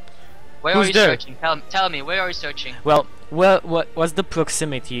 Where Who's are you there? searching? Tell me, where are you searching? Well, what was the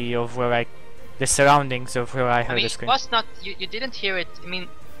proximity of where the surroundings of where I heard I mean, the it scream? was not. You didn't hear it. I mean,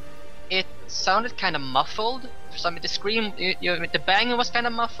 it sounded kind of muffled. For some, the scream, the banging was kind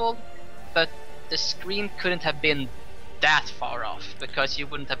of muffled, but the scream couldn't have been that far off because you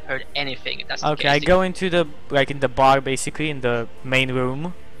wouldn't have heard anything. If that's the Okay, case. I go into the in the bar, basically in the main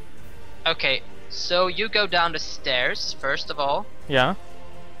room. Okay, so you go down the stairs first of all, Yeah.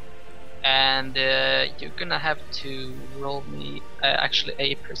 and you're gonna have to roll me actually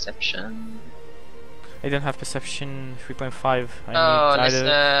a perception. I don't have perception 3.5. I Oh, need let's,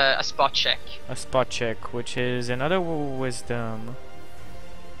 either a spot check. a spot check, which is another wisdom,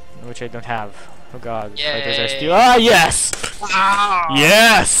 which I don't have. Oh god, fighters are still. Yay. Ah, yes! Wow.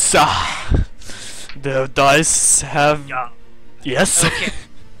 Yes! The dice have. Yes! Okay,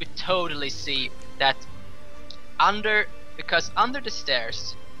 you totally see that because under the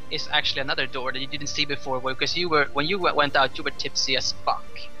stairs is actually another door that you didn't see before, because when you went out you were tipsy as fuck.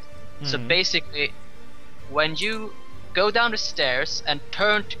 So Mhm. basically, when you go down the stairs and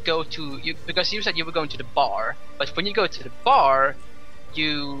turn to go to you, because you said you were going to the bar, but when you go to the bar,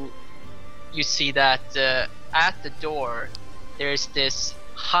 you see that at the door there's this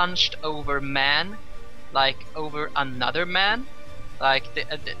hunched over man, like over another man, like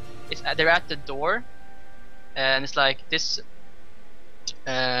they're at the door, and it's like this.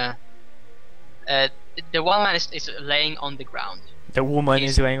 The one man is laying on the ground. The woman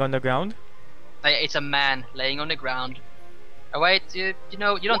He's- is laying on the ground. It's a man laying on the ground. Wait, you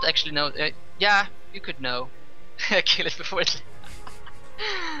don't actually know. Yeah, you could know. Kill it before it.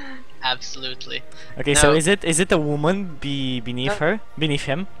 Absolutely. Okay, No. so is it a woman beneath No. her? Beneath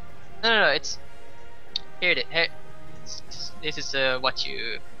him? No. It's here. This is what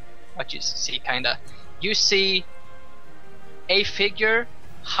you see, kinda. You see a figure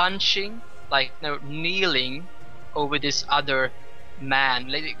hunching, like kneeling over this other man.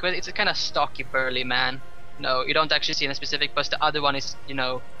 It's a kind of stocky, burly man. No, you don't actually see any specific, but the other one is,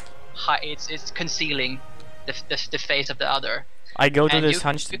 it's concealing the face of the other. I go to And this you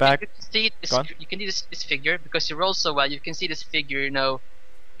hunched can back. see Go on. you can see this figure because you roll so well. You can see this figure,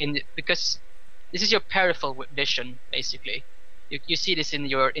 because this is your peripheral vision basically. You see this in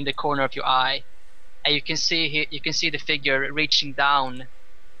the corner of your eye, and you can see the figure reaching down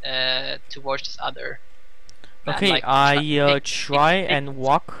towards this other man, Okay, like, I try big- and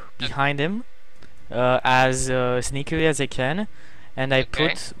walk behind him as sneakily as I can, and I Okay.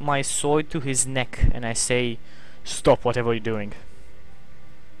 put my sword to his neck and I say, "Stop whatever you're doing."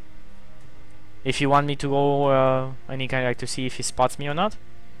 If you want me to go any kind like to see if he spots me or not,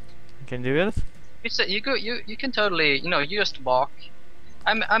 I can do it. you can totally, you just walk.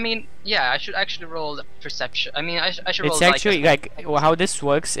 I mean, yeah, I should actually roll the perception. I mean, I should roll It's actually like how this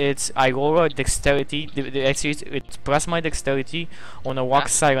works. It's I roll a dexterity. Actually, it's plus my dexterity on a walk Yeah.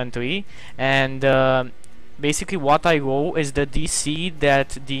 silently, and basically what I roll is the DC that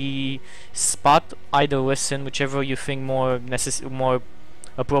the spot either listen, whichever you think more more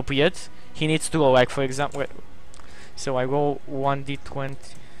appropriate. He needs to roll. Like for example, so I roll 1d20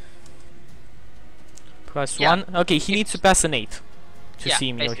 plus Yeah. 1. Okay, he needs to pass an 8 to yeah,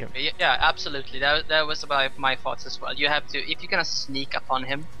 see me or him. basically. Yeah, absolutely. That was about my thoughts as well. You have to, if you're gonna sneak upon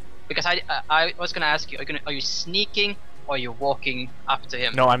him, because I was gonna ask you, are you sneaking or are you walking up to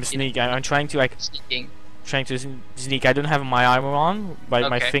him? No, I'm sneaking. I'm trying to Sneaking. sneak. I don't have my armor on, but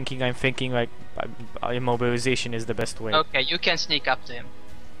my Okay. thinking, I'm thinking like immobilization is the best way. Okay, you can sneak up to him.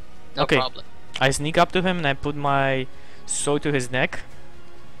 No Okay. problem. I sneak up to him and I put my sword to his neck,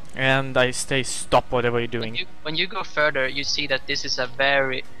 and I say, "Stop whatever you're doing." When you go further, you see that this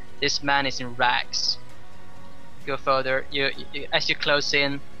man is in rags. Go further, as you close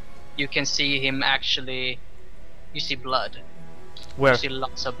in, you can see him actually. You see blood. Where? You see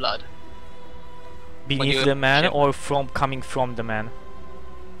lots of blood. Beneath you- the man yeah. or coming from the man?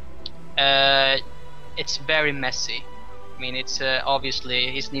 It's very messy. I mean, it's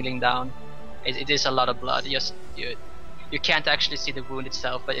obviously he's kneeling down. It is a lot of blood. You can't actually see the wound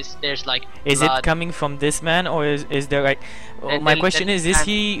itself, but there's like Is blood. it coming from this man or is there like? Then- My then- question then is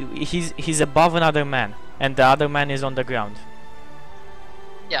he's above another man and the other man is on the ground,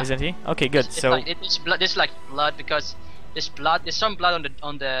 Yeah. isn't he? Okay, good. It's So like, it's blood. There's like blood because there's blood. There's some blood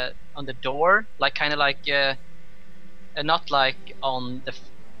on the door, like kind of like not like on the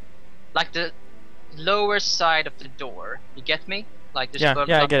like the lower side of the door. You get me? Like there's Yeah, blood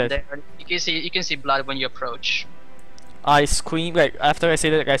yeah, I blood get on it. there. You can see blood when you approach. I scream, like after I say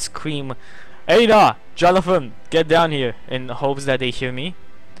that, I scream, "Ada, Jonathan, get down here!" in hopes that they hear me.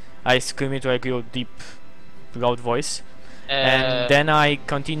 I scream it like a deep, loud voice, and then I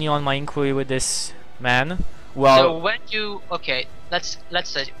continue on my inquiry with this man. so Well, when you let's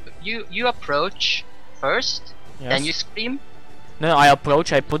say you approach first, then yes. you scream. No, I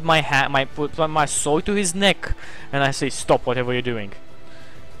approach. I put my put my sword to his neck, and I say, "Stop whatever you're doing."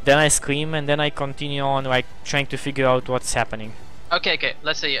 Then I scream, and then I continue on, like trying to figure out what's happening. Okay,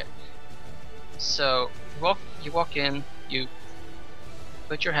 let's say it. So you walk in, you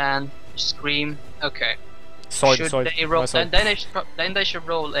put your hand, you scream. Okay. Sword, Should sword. they roll? my sword. Then they should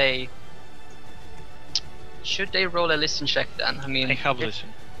roll a. Should they roll a listen check then? I mean, I have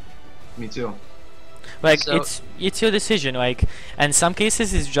listened. Me too. Like So- it's your decision. Like, and some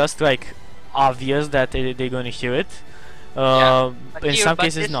cases it's just like obvious that they're gonna hear it. But In here- some but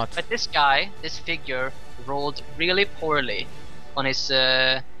cases this, not. But this figure rolled really poorly on his.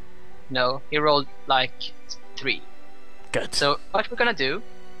 No, he rolled like 3. Good. So what we're gonna do?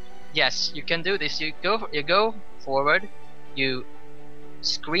 Yes, you can do this. You go forward. You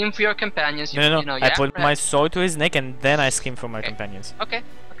scream for your companions. No, You know, I yeah, put my sword to his neck and then I scream for my Okay. companions. Okay.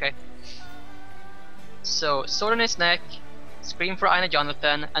 So sword on his neck, scream for Aina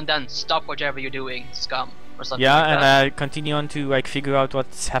Jonathan, and then stop whatever you're doing, scum, or something. Yeah, like and that. I continue on to like figure out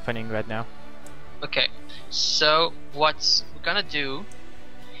what's happening right now. Okay. So what we're gonna do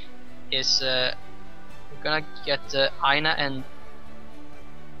is we're gonna get Aina and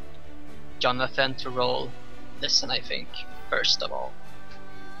Jonathan to roll listen. I think first of all.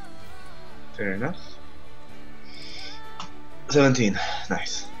 Fair enough. 17.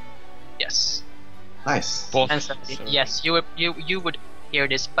 Nice. Yes. Nice. Both. And So- yes, you would hear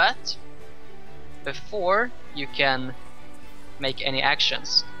this, but before you can make any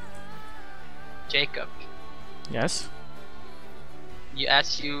actions, Jacob, Yes.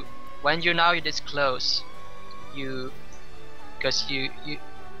 when you're this close, because you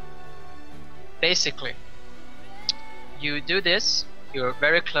basically you do this. You're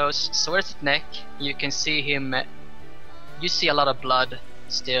very close, sword at his neck. You can see him. You see a lot of blood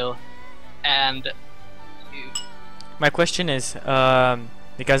still, and you. My question is,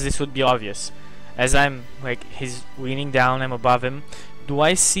 because this would be obvious, as I'm like he's leaning down, I'm above him. Do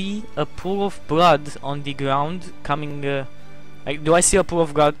I see a pool of blood on the ground coming? Like, do I see a pool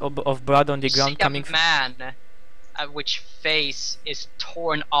of blood on the ground coming? See a man, which face is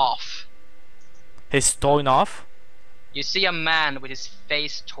torn off. His torn off. You see a man with his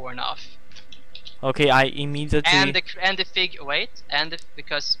face torn off. Okay, I immediately. And the figure. Wait,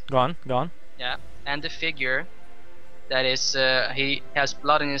 because. Go on. Yeah, and the figure. That is, he has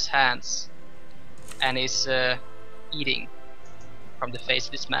blood in his hands, and is eating from the face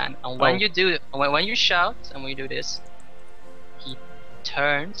of this man. And when when you shout and when you do this, he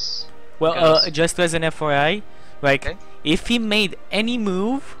turns. Well, just as an FYI, like Okay. if he made any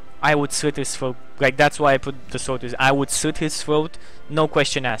move, I would slit his throat. Like that's why I put the sword. I would slit his throat, no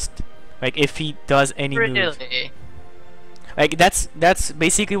question asked. Like if he does any move. Really? Like that's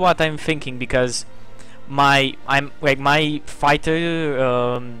basically what I'm thinking, because my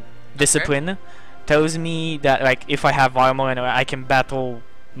fighter discipline tells me that like if I have armor and I can battle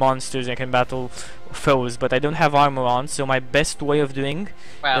monsters, I can battle foes, but I don't have armor on, so my best way of doing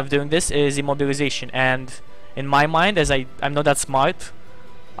this is immobilization. And in my mind, as I'm not that smart,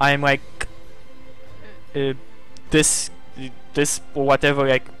 I'm like this or whatever,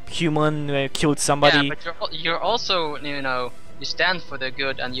 like human killed somebody. Yeah, but you're also, you stand for the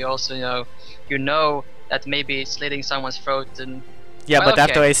good, and you also you know that maybe slitting someone's throat and. Yeah, well, but okay.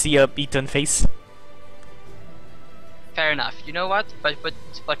 after I see a eaten face. Fair enough. You know what? But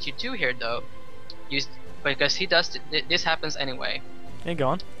what you do here though, because he does this happens anyway. Hey, go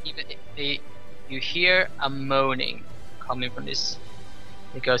on. Even you hear a moaning coming from this.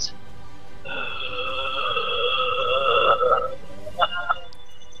 It goes.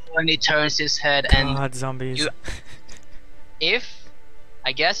 When he turns his head and God, zombies. do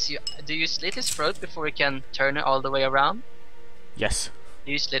you slit his throat before he can turn it all the way around? Yes.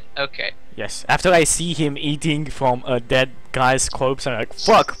 You slit. Okay. Yes. After I see him eating from a dead guy's corpse, I'm like,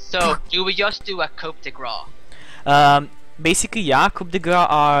 fuck. So do we just do a coup de grace? Basically, yeah, coup de grace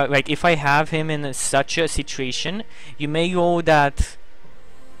are like if I have him in such a situation, you may roll that.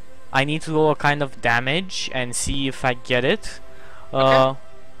 I need to roll a kind of damage and see if I get it. Okay.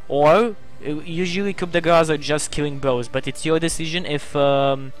 Or usually coup de grace are just killing blows, but it's your decision if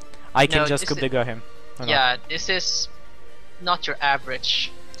I can just coup de grace him. or not. Yeah, this is not your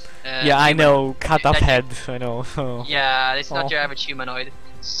average. Yeah, I human. know, cut off That you- head, I know. Oh. Yeah, it's not Oh. your average humanoid.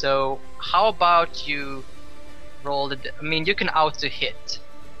 So how about you roll the? I mean, you can auto hit.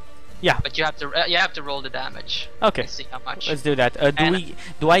 Yeah. But you have to roll the damage. Okay, And see how much. let's do that. And-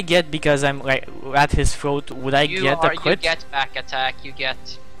 Do I get, because I'm like at his throat? Would I get a You crit? get back attack. You get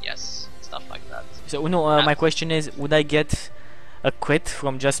stuff like that. So no, my question is, would I get a crit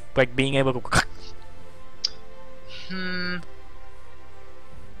from just like being able to?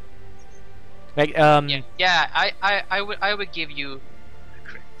 Like I would give you a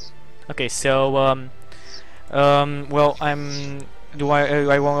crit. Okay, so well, I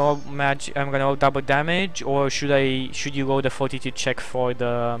want to match. I'm gonna roll double damage, or should you roll the fortitude check for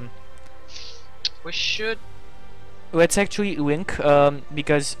the? We should. Let's actually link,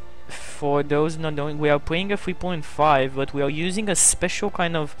 because for those not knowing, we are playing a 3.5, but we are using a special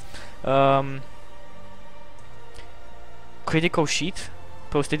kind of critical sheet.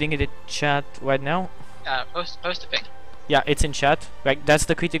 Posted in the chat right now. Post a thing. Yeah, it's in chat. Like that's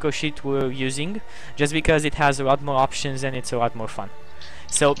the critical sheet we're using, just because it has a lot more options and it's a lot more fun.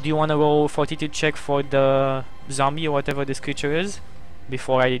 So, do you want to roll fortitude check for the zombie or whatever this creature is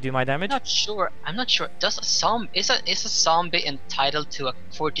before I do my damage? I'm not sure. Does is a zombie entitled to a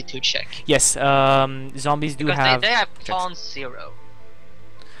fortitude check? Yes. Zombies do Because have. they have checks. con 0.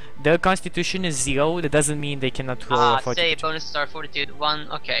 Their constitution is 0. That doesn't mean they cannot roll a Say fortitude check. bonus star fortitude 1.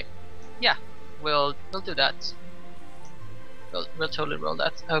 Okay. Yeah, we'll do that. We'll totally roll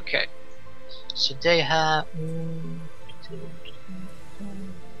that. Okay. So they have.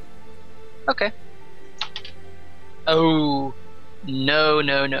 Okay. Oh no!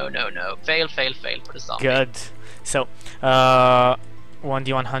 Fail for the zombie. Good. So,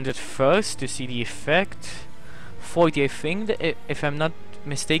 1d100 first to see the effect. 40, I think. If I'm not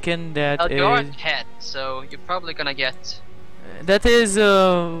mistaken, that Well, you're is. at head, so you're probably gonna get That is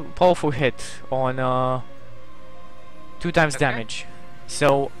a powerful hit on 2 times Okay. damage.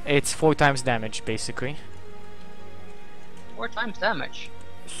 So it's 4 times damage basically. 4 times damage.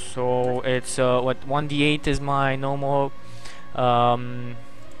 So it's what 1d8 is my normal.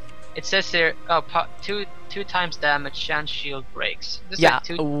 It says here, two times damage and shield breaks. This is Yeah. like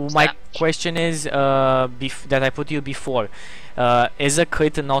 2 times My damage. question is that I put you before. Is a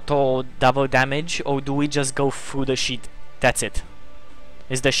crit not all double damage, or do we just go through the sheet? That's it.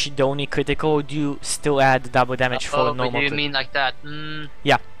 Is the sheet the only critical, or do you still add double damage for Oh, normal but you crit? mean like that?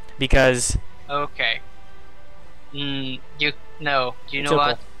 Because Okay. You know It's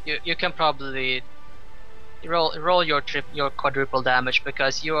what? You can probably roll your quadruple damage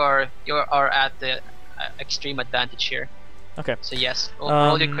because you are at the extreme advantage here. Okay. So yes,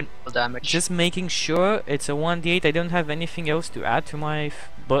 roll your Um, quadruple damage. just making sure it's a 1d8. I don't have anything else to add to my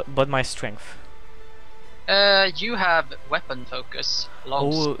but my strength. You have weapon focus.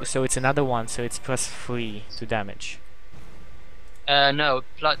 Oh, so it's another one. So it's +3 to damage. No,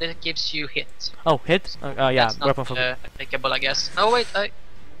 that gives you hit. Oh, hit. Yeah, That's not weapon focus. applicable, I guess. Oh wait,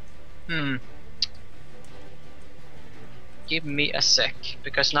 Give me a sec,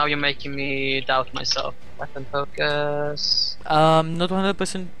 because now you're making me doubt myself. Weapon focus. Not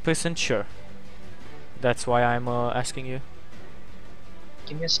 100% sure. That's why I'm asking you.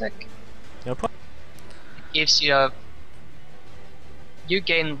 Give me a sec. No problem. Gives you a. You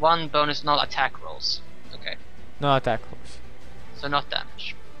gain 1 bonus null attack rolls. Okay, No attack rolls. so not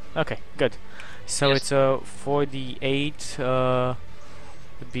damage. Okay, good. So Yes. it's a 4d8.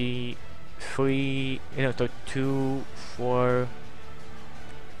 Would be 3. So 2, 4,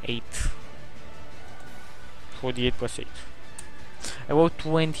 8. 4d8 plus 8. I rolled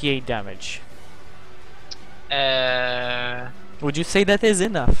 28 damage. Would you say that is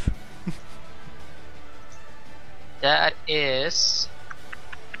enough? That is.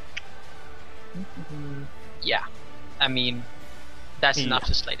 Yeah, I mean, that's Yeah. enough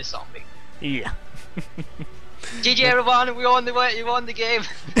to slay the zombie. Yeah. GG everyone, we won the game.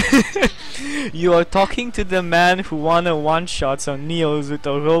 You are talking to the man who won a one-shot on Neos with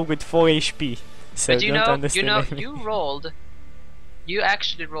a rogue with 4 HP. So But you don't know, understand. you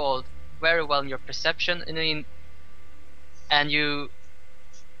actually rolled very well in your perception. I mean, and you.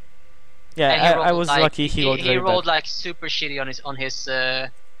 Yeah, and he I rolled was like, lucky he rolled very rolled bad. like super shitty on his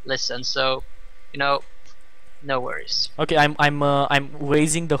listen. So, no worries. Okay, I'm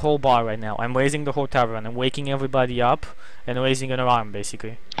raising the whole bar right now. I'm raising the whole tavern. I'm waking everybody up and raising an alarm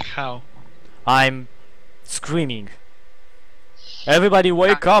basically. How? I'm screaming. Everybody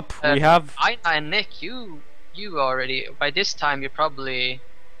wake up! We have. I and Nick, you already by this time you're probably.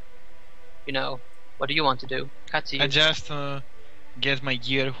 What do you want to do? Cut to you. I just get my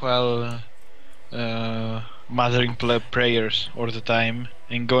gear while muttering prayers all the time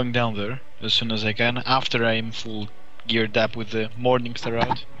and going down there as soon as I can. After I'm full geared up with the morning star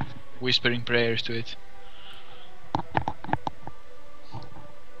out, whispering prayers to it.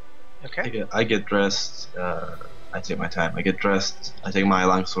 Okay. I get dressed. I take my time. I get dressed. I take my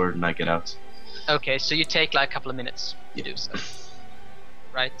longsword and I get out. Okay, so you take like a couple of minutes to do so.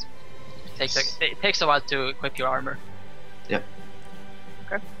 Right? It takes a while to equip your armor. Yep.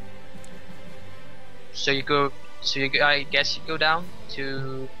 Okay. So I guess you go down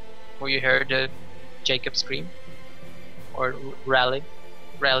to where you heard Jacob scream or rallying.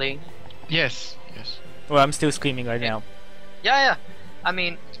 Yes. Well, I'm still screaming right now. Yeah. I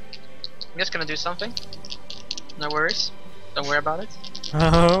mean, I'm just gonna do something. No worries. Don't worry about it.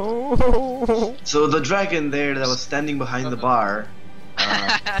 Oh. So the dragon there that was standing behind the bar.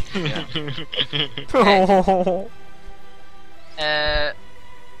 Yeah.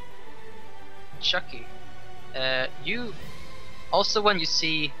 Chucky, you also when you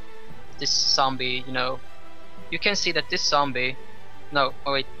see this zombie, you can see that this zombie. No,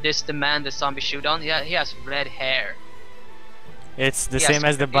 oh wait, the man the zombie shoot on. Yeah, he has red hair. It's the Yes, same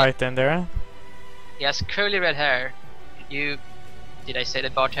as the yeah. bartender. He has curly red hair. Did I say the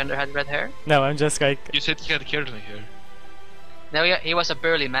bartender had red hair? No, I'm just like. You said he had curly hair. No, he was a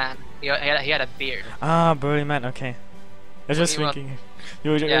burly man. He had a beard. Ah, burly man. Okay. I was just He was- thinking.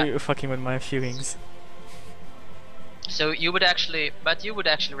 You were fucking with my feelings. So you would actually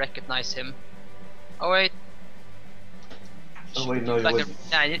recognize him. Oh wait. Oh wait, no, it Like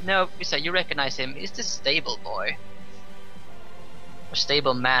wasn't. no, you say you recognize him. He's the stable boy. Or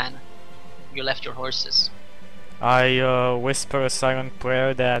stable man. You left your horses. I whisper a silent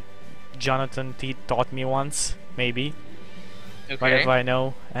prayer that Jonathan taught me once, maybe. Okay. Whatever I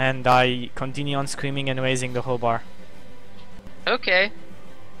know, and I continue on screaming and raising the whole bar. Okay.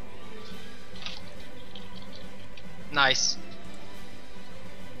 Nice.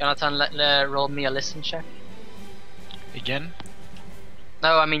 Jonathan, roll me a listen check. Again?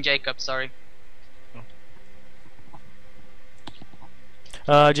 No, I mean Jacob. Sorry.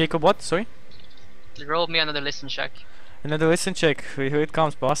 Jacob, what? Sorry? Roll me another listen check. Another listen check. Here it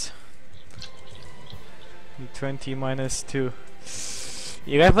comes, boss. 20 minus 2.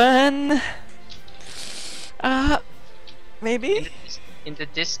 11. Maybe? In the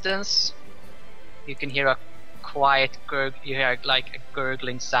distance, you can hear a quiet you hear like a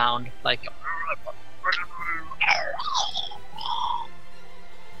gurgling sound, like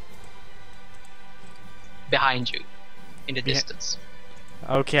behind you, in the distance.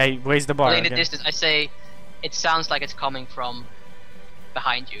 Okay, I raise the bar. Well, in the again. distance, I say, it sounds like it's coming from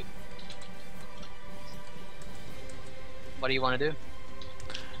behind you. What do you want to do?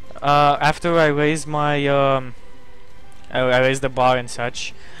 After I raise my I raise the bar and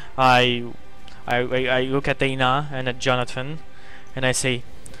such, I look at Dana and at Jonathan, and I say,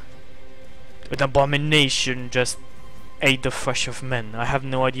 "An abomination just ate the flesh of men. I have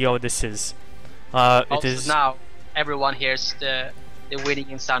no idea what this is." It Also, is. now everyone hears the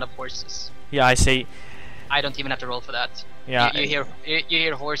whinnying sound of horses. Yeah, I say. I don't even have to roll for that. Yeah. You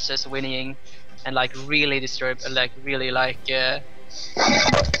hear horses whinnying, and like really disturbed, like really like.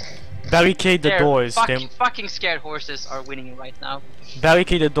 Barricade the They're doors. Fucking scared horses are winning right now.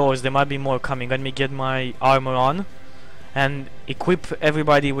 Barricade the doors. There might be more coming. Let me get my armor on, and equip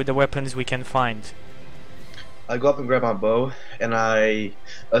everybody with the weapons we can find. I go up and grab my bow, and I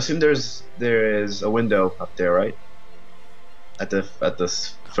assume there is a window up there, right? At the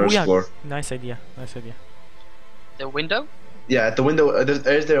first floor. Nice idea. Nice idea. The window? Yeah, at the window.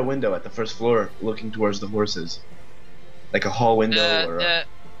 Is there a window at the first floor looking towards the horses? Like a hall window or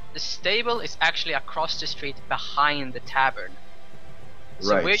the stable is actually across the street behind the tavern.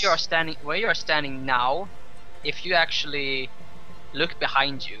 So right. where you are standing now, if you actually look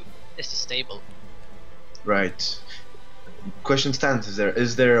behind you, is the stable. Right. Question stands: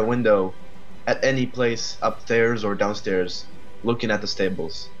 is there a window at any place upstairs or downstairs, looking at the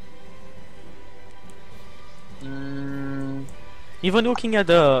stables? Even looking at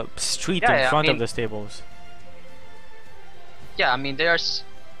the street in front I of mean, the stables. Yeah, I mean there's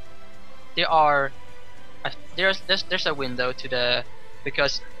a window to the,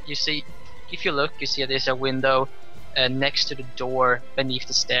 because you see, if you look, you see there's a window next to the door beneath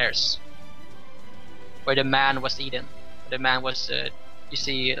the stairs where the man was eaten. The man was you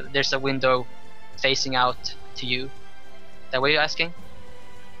see there's a window facing out to you. That what you're asking?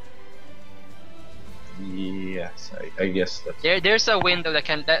 Yes, I guess that's... There's a window that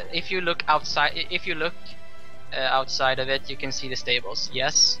if you look outside, outside of it, you can see the stables.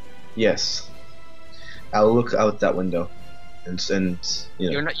 Yes. Yes. I'll look out that window, and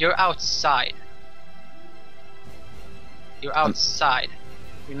you know. You're outside. You're outside.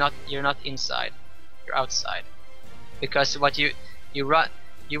 You're not inside. You're outside. Because what you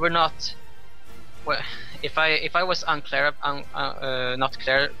were not. Well, if I was unclear, not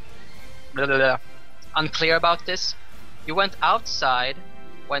clear, blah, blah, blah, unclear about this, you went outside,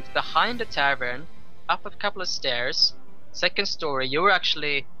 went behind the tavern, up a couple of stairs, second story. You were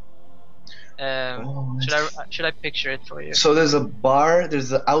actually. Should I picture it for you? So there's a bar.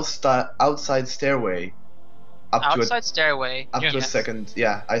 There's an outside stairway. Stairway. Up to a second.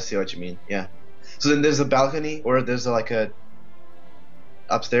 Yeah, I see what you mean. Yeah. So then there's a balcony, or there's like a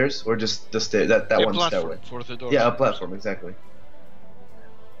upstairs, or just the stair that one stairway. For the door. Yeah, a platform, exactly.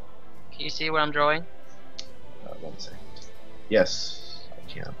 Can you see what I'm drawing? 1 second. Yes,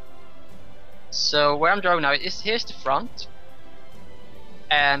 I can. So where I'm drawing now is here's the front,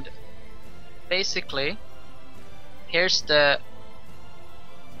 and basically here's the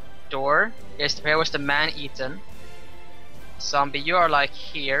door. Here was the man eaten. Zombie, you are like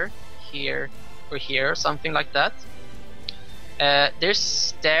here, or here, something like that. There's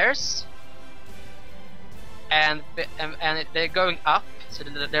stairs, and they're going up, so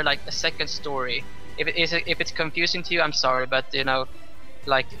they're like a second story. If it's confusing to you, I'm sorry, but you know,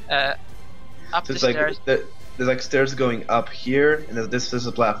 like up So the it's stairs. like there's like stairs going up here, and this is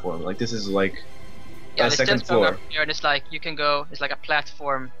a platform. Like this is like Yeah, a the second stairs going floor. up here, and it's like you can go. It's like a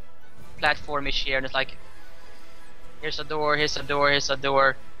platformish here, and it's like here's a door, here's a door, here's a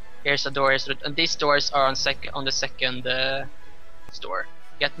door, here's a door, and these doors are on the second store.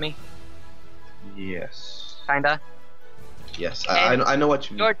 Get me? Yes. Kinda. Yes, I know what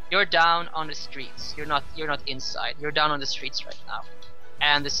you mean. You're down on the streets. You're not inside. You're down on the streets right now.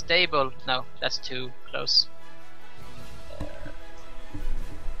 And the stable, no, that's too close.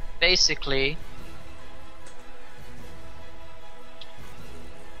 Basically,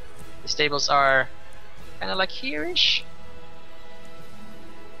 the stables are kind of like here-ish.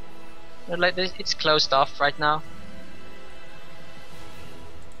 Like it's closed off right now.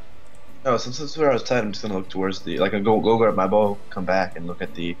 Oh, since we're outside, I'm just gonna look towards the like I go grab my bow, come back and look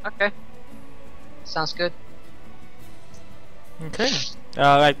at the. Okay. Sounds good. Okay.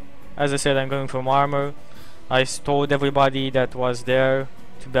 Like as I said, I'm going from armor. I told everybody that was there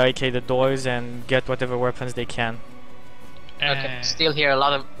to barricade the doors and get whatever weapons they can. Okay. Still hear a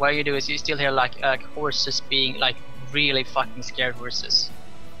lot of what you do is you still hear like horses being like really fucking scared horses.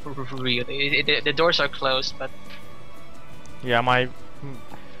 Really, the doors are closed, but Yeah, my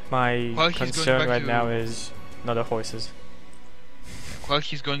Well, he's going concern back right to- now is not the horses. While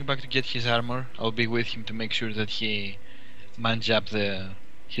he's going back to get his armor, I'll be with him to make sure that he mans up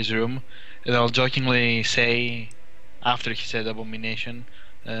his room. And I'll jokingly say, after he said abomination,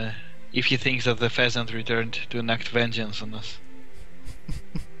 if he thinks that the pheasant returned to enact vengeance on us.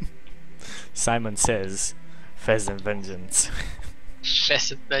 Simon says, pheasant vengeance.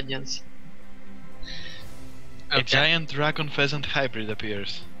 pheasant vengeance. A giant dragon pheasant hybrid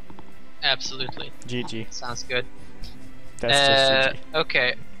appears. Absolutely. GG. Sounds good. That's just GG.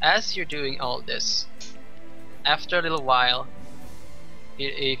 Okay, as you're doing all this, after a little while,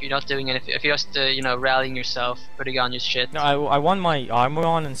 if you're not doing anything, if you're just you know, rallying yourself, putting on your shit. No, I want my armor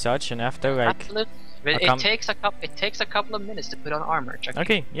on and such, and after like. Absolutely. But it takes a couple of minutes to put on armor. Chucky.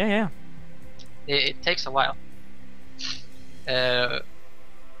 Okay, yeah. It takes a while.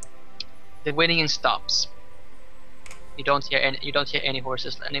 The whinnying stops. You don't hear any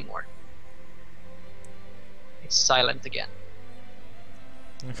horses anymore. It's silent again.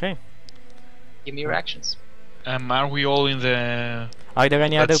 Okay. Give me your actions. Are we all in the... Are there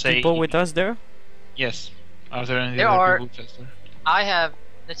any other Let's say- people with us there? Yes. Are there any There other are- people with us there? I have.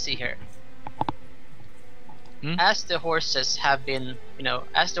 Let's see here. Hmm? As the horses have been, you know,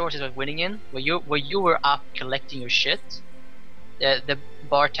 as the horses were winning in, where you were up collecting your shit, the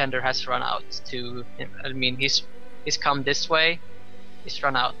bartender has run out to. I mean, he's come this way. He's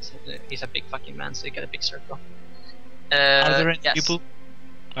run out. He's a big fucking man, so you get a big circle. Are there any yes. people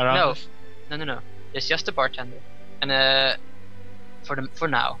around No. us? No. There's just a bartender, and for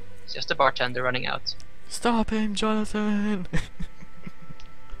now, it's just a bartender running out. Stop him, Jonathan!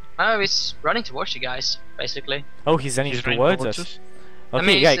 Oh, he's running towards you guys, basically. Oh, he's running He's running towards us. Okay, I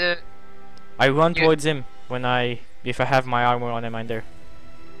mean, yeah. I run you- towards him when if I have my armor on. Am I there?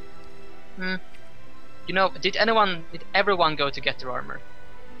 you know, did everyone go to get their armor?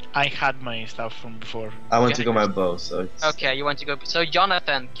 I had my stuff from before. I went Okay. to go my bow, so it's. Okay, you want to go. So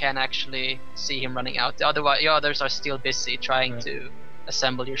Jonathan can actually see him running out. The others are still busy trying Right. to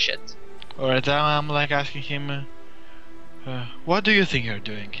assemble your shit. Alright, I'm like asking him, what do you think you're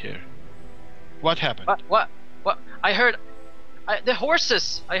doing here? What happened? What? I heard the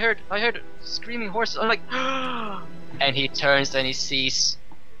horses. I heard screaming horses. I'm like, and he turns and he sees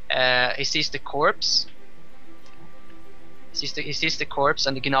the corpse. He sees the corpse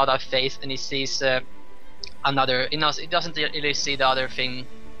and the Gnada face, and he sees another. He doesn't really see the other thing.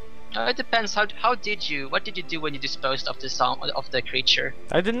 It depends. What did you do when you disposed of the creature?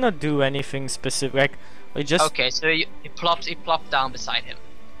 I did not do anything specific. Like, I just. Okay, so he plopped down beside him.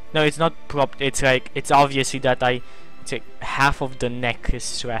 No, it's not propped. It's like it's obviously that it's like half of the neck is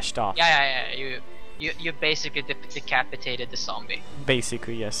slashed off. Yeah. You basically decapitated the zombie.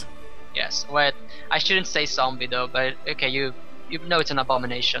 Basically, yes. Yes. Well, I shouldn't say zombie though, but okay, you know it's an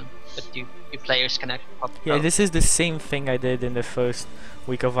abomination, but you players can actually pop. Yeah, this is the same thing I did in the first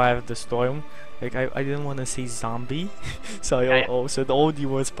week of Eye of the Storm. Like I didn't want to say zombie, so I Yeah. also the only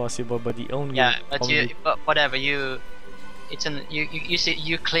words possible, but the only. Yeah, but only, but whatever you see,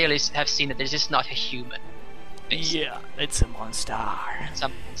 you clearly have seen that this is not a human. basically. Yeah, it's a monster. It's a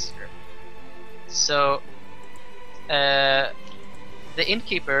monster. So, the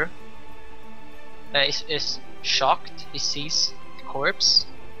innkeeper is shocked. He sees the corpse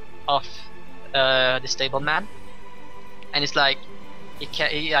of the stableman, and it's like he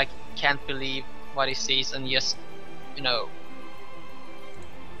can't believe what he sees, and just, you know,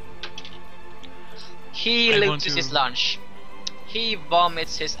 he I want loses to- his lunch. He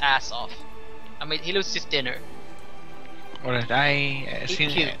vomits his ass off. I mean, he loses his dinner. Alright, He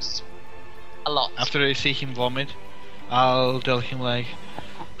pukes a lot. after I see him vomit, I'll tell him like,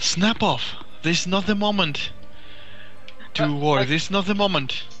 snap off! This is not the moment to war. like- This is not the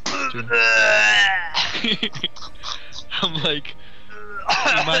moment. I'm like,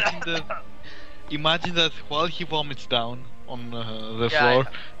 imagine that while he vomits down on the Yeah, floor,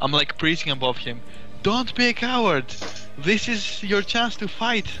 yeah. I'm like preaching above him. Don't be a coward. This is your chance to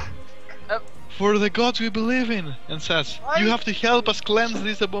fight. Uh, For the gods we believe in, and says, you I- have to help us cleanse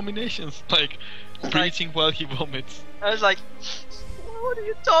these abominations. Like, preaching while he vomits. I was like, what are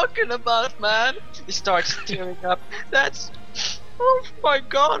you talking about, man? He starts tearing up. That's... Oh my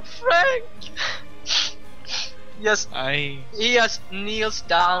god, Frank! Yes, he just kneels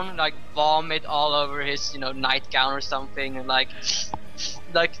down, like vomit all over his, nightgown or something, and like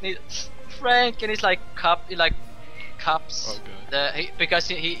Frank, and he's like cups because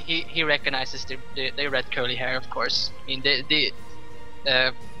he recognizes the red curly hair, of course. I mean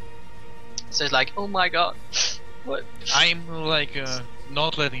so it's like, oh my god, what? I'm like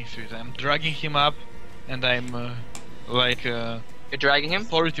not letting through it. I'm dragging him up, and I'm like You're dragging him?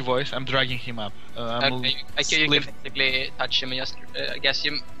 authority voice. I'm dragging him up. Okay, you can basically touch him and just, I guess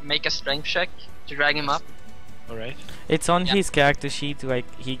you make a strength check to drag him up. Alright. It's on Yeah. his character sheet. Like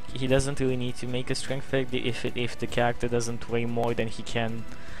he doesn't really need to make a strength check. If the character doesn't weigh more, then he can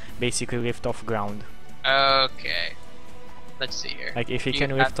basically lift off ground. Okay. Let's see here. Like if he You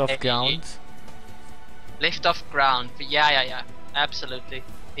can lift have off ground. Lift off ground. Yeah. Absolutely.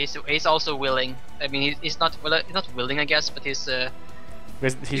 He's also willing. I mean, he's not willing, I guess, but he's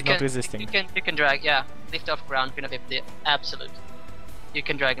He's not resisting. You can drag. Yeah, lift off ground. Pin 50. Absolutely. You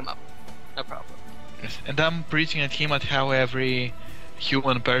can drag him up. No problem. Yes. And I'm preaching at him at how every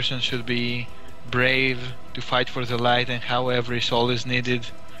human person should be brave to fight for the light, and how every soul is needed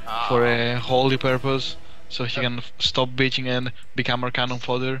for a holy purpose, so he can stop bitching and become our cannon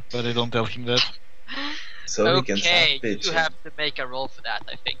fodder. But I don't tell him that. So he can Okay, stop bitching. you have to make a roll for that,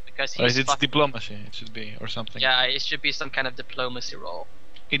 I think, because Right, he's it's diplomacy. It should be, or something. yeah, it should be some kind of diplomacy roll.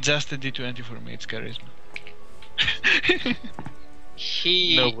 It's just a D20 for me. It's charisma.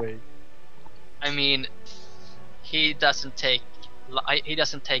 He, No way. I mean, he doesn't take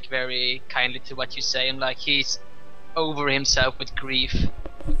very kindly to what you say, and like he's over himself with grief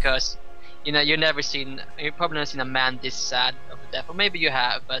because you've probably never seen a man this sad of death, or maybe you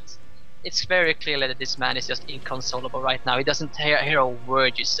have, but it's very clear that this man is just inconsolable right now. He doesn't hear a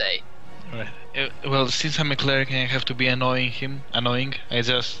word you say. Right. Well, since I'm a cleric and I have to be annoying,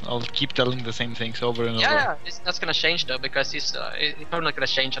 I'll keep telling the same things over and over. Yeah, it's not gonna change though, because he's probably not gonna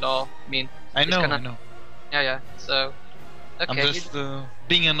change at all. I mean, I he's know, gonna- I know. yeah. So, okay, I'm just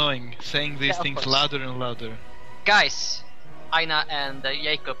being annoying, saying these Yeah, of things course. louder and louder. guys, Aina and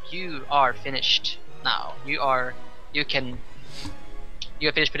Jacob, you are finished now. You are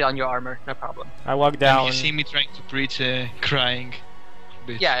finished putting on your armor, no problem. I walk And down. you see me trying to preach, crying.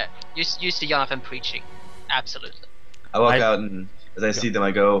 Bitch. Yeah, you see Jonathan preaching, absolutely. I walk out, and as I see them,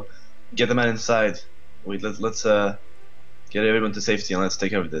 I go, "Get the man inside. Wait, let's get everyone to safety, and let's take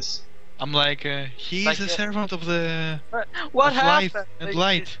care of this." I'm like, he's Like, a servant of the What of life happened? and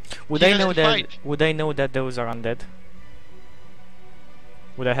light. Would He I has know to that? fight. Would I know that those are undead?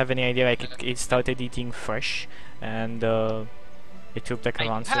 Would I have any idea? Like it started eating fresh, and it took like a I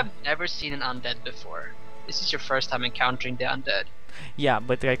monster. have never seen an undead before. This is your first time encountering the undead. Yeah,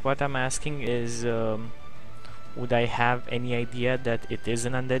 but like what I'm asking is, would I have any idea that it is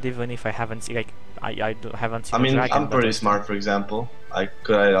an undead even if I haven't seen haven't seen I mean, a dragon? I'm but pretty it's- smart, for example. I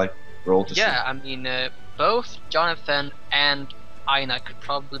roll to see? Yeah, I mean, both Jonathan and Aina could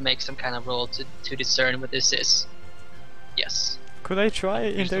probably make some kind of roll to discern what this is. Yes. Could I try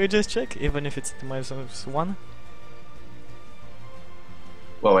intelligence check even if it's -1?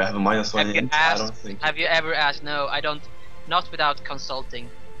 Well, I have a -1 Have you int. I asked? don't think. Have you ever asked? No, I don't. Not without consulting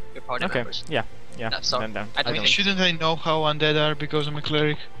your party Okay, members. yeah. No, sorry. Then I I don't mean, think- shouldn't I know how undead are because I'm a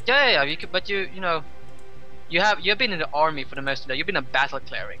cleric? Yeah. You could, but you've been in the army for the most of it. You've been a battle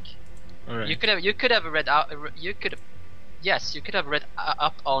cleric. Alright. You could have read out. You could have read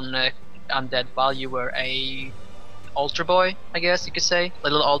up on undead while you were a altar boy, I guess you could say, a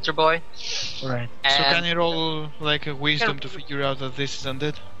little altar boy. Alright. So And- can I roll like a wisdom to figure out that this is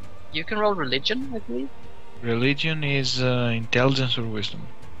undead? You can roll religion, I believe. Religion is intelligence or wisdom?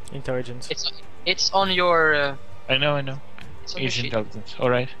 Intelligence. It's on your. I know. It's on your It's sheet. intelligence.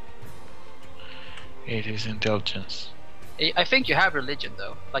 Alright. It is intelligence. I think you have religion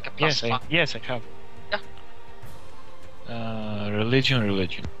though, like a plus Yes, 5. I have. Yeah.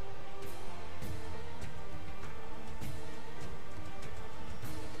 Religion.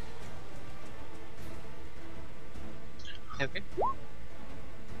 Okay.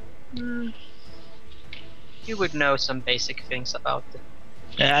 You would know some basic things about it.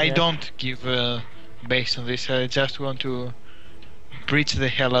 I Yeah. don't give based on this. I just want to preach the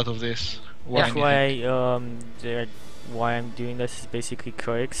hell out of this. That's Why? why I'm doing this is basically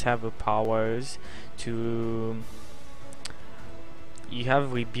clerics have the powers to. You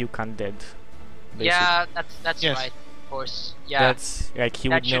have rebuke undead. Basically. Yeah, that's Yes. right. Of course. Yeah. That's like he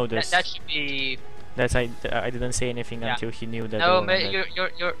would know this. That should be. That's I didn't say anything Yeah. until he knew that. No, they were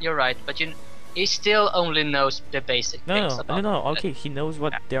undead. you're right. But He still only knows the basic things No, about no, undead. okay, he knows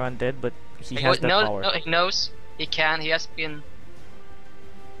what they're undead, but he He has that no, power. no, he knows. He can. He has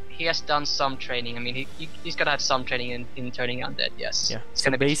done some training. I mean, he's gotta have some training in turning undead. Yes. Yeah. It's So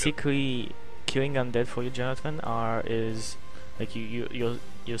gonna be true. basically, killing undead for you, Jonathan, is like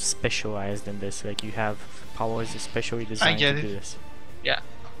you're specialized in this. Like you have powers especially designed get to it. do this. Yeah.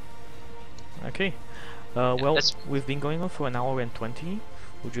 Okay. Well, that's- we've been going on for an hour and 20.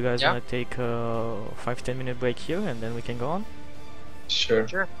 Would you guys Yeah. want to take a 5-10 minute break here and then we can go on? Sure.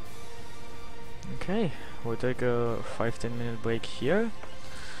 Sure. Okay, we'll take a 5-10 minute break here.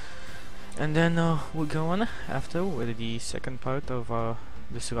 And then we'll go on after with the second part of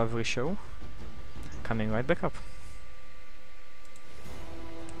this lovely show. Coming right back up.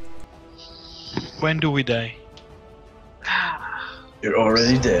 When do we die? You're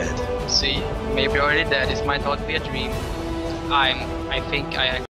already dead. See, maybe already dead. This might not be a dream. I think I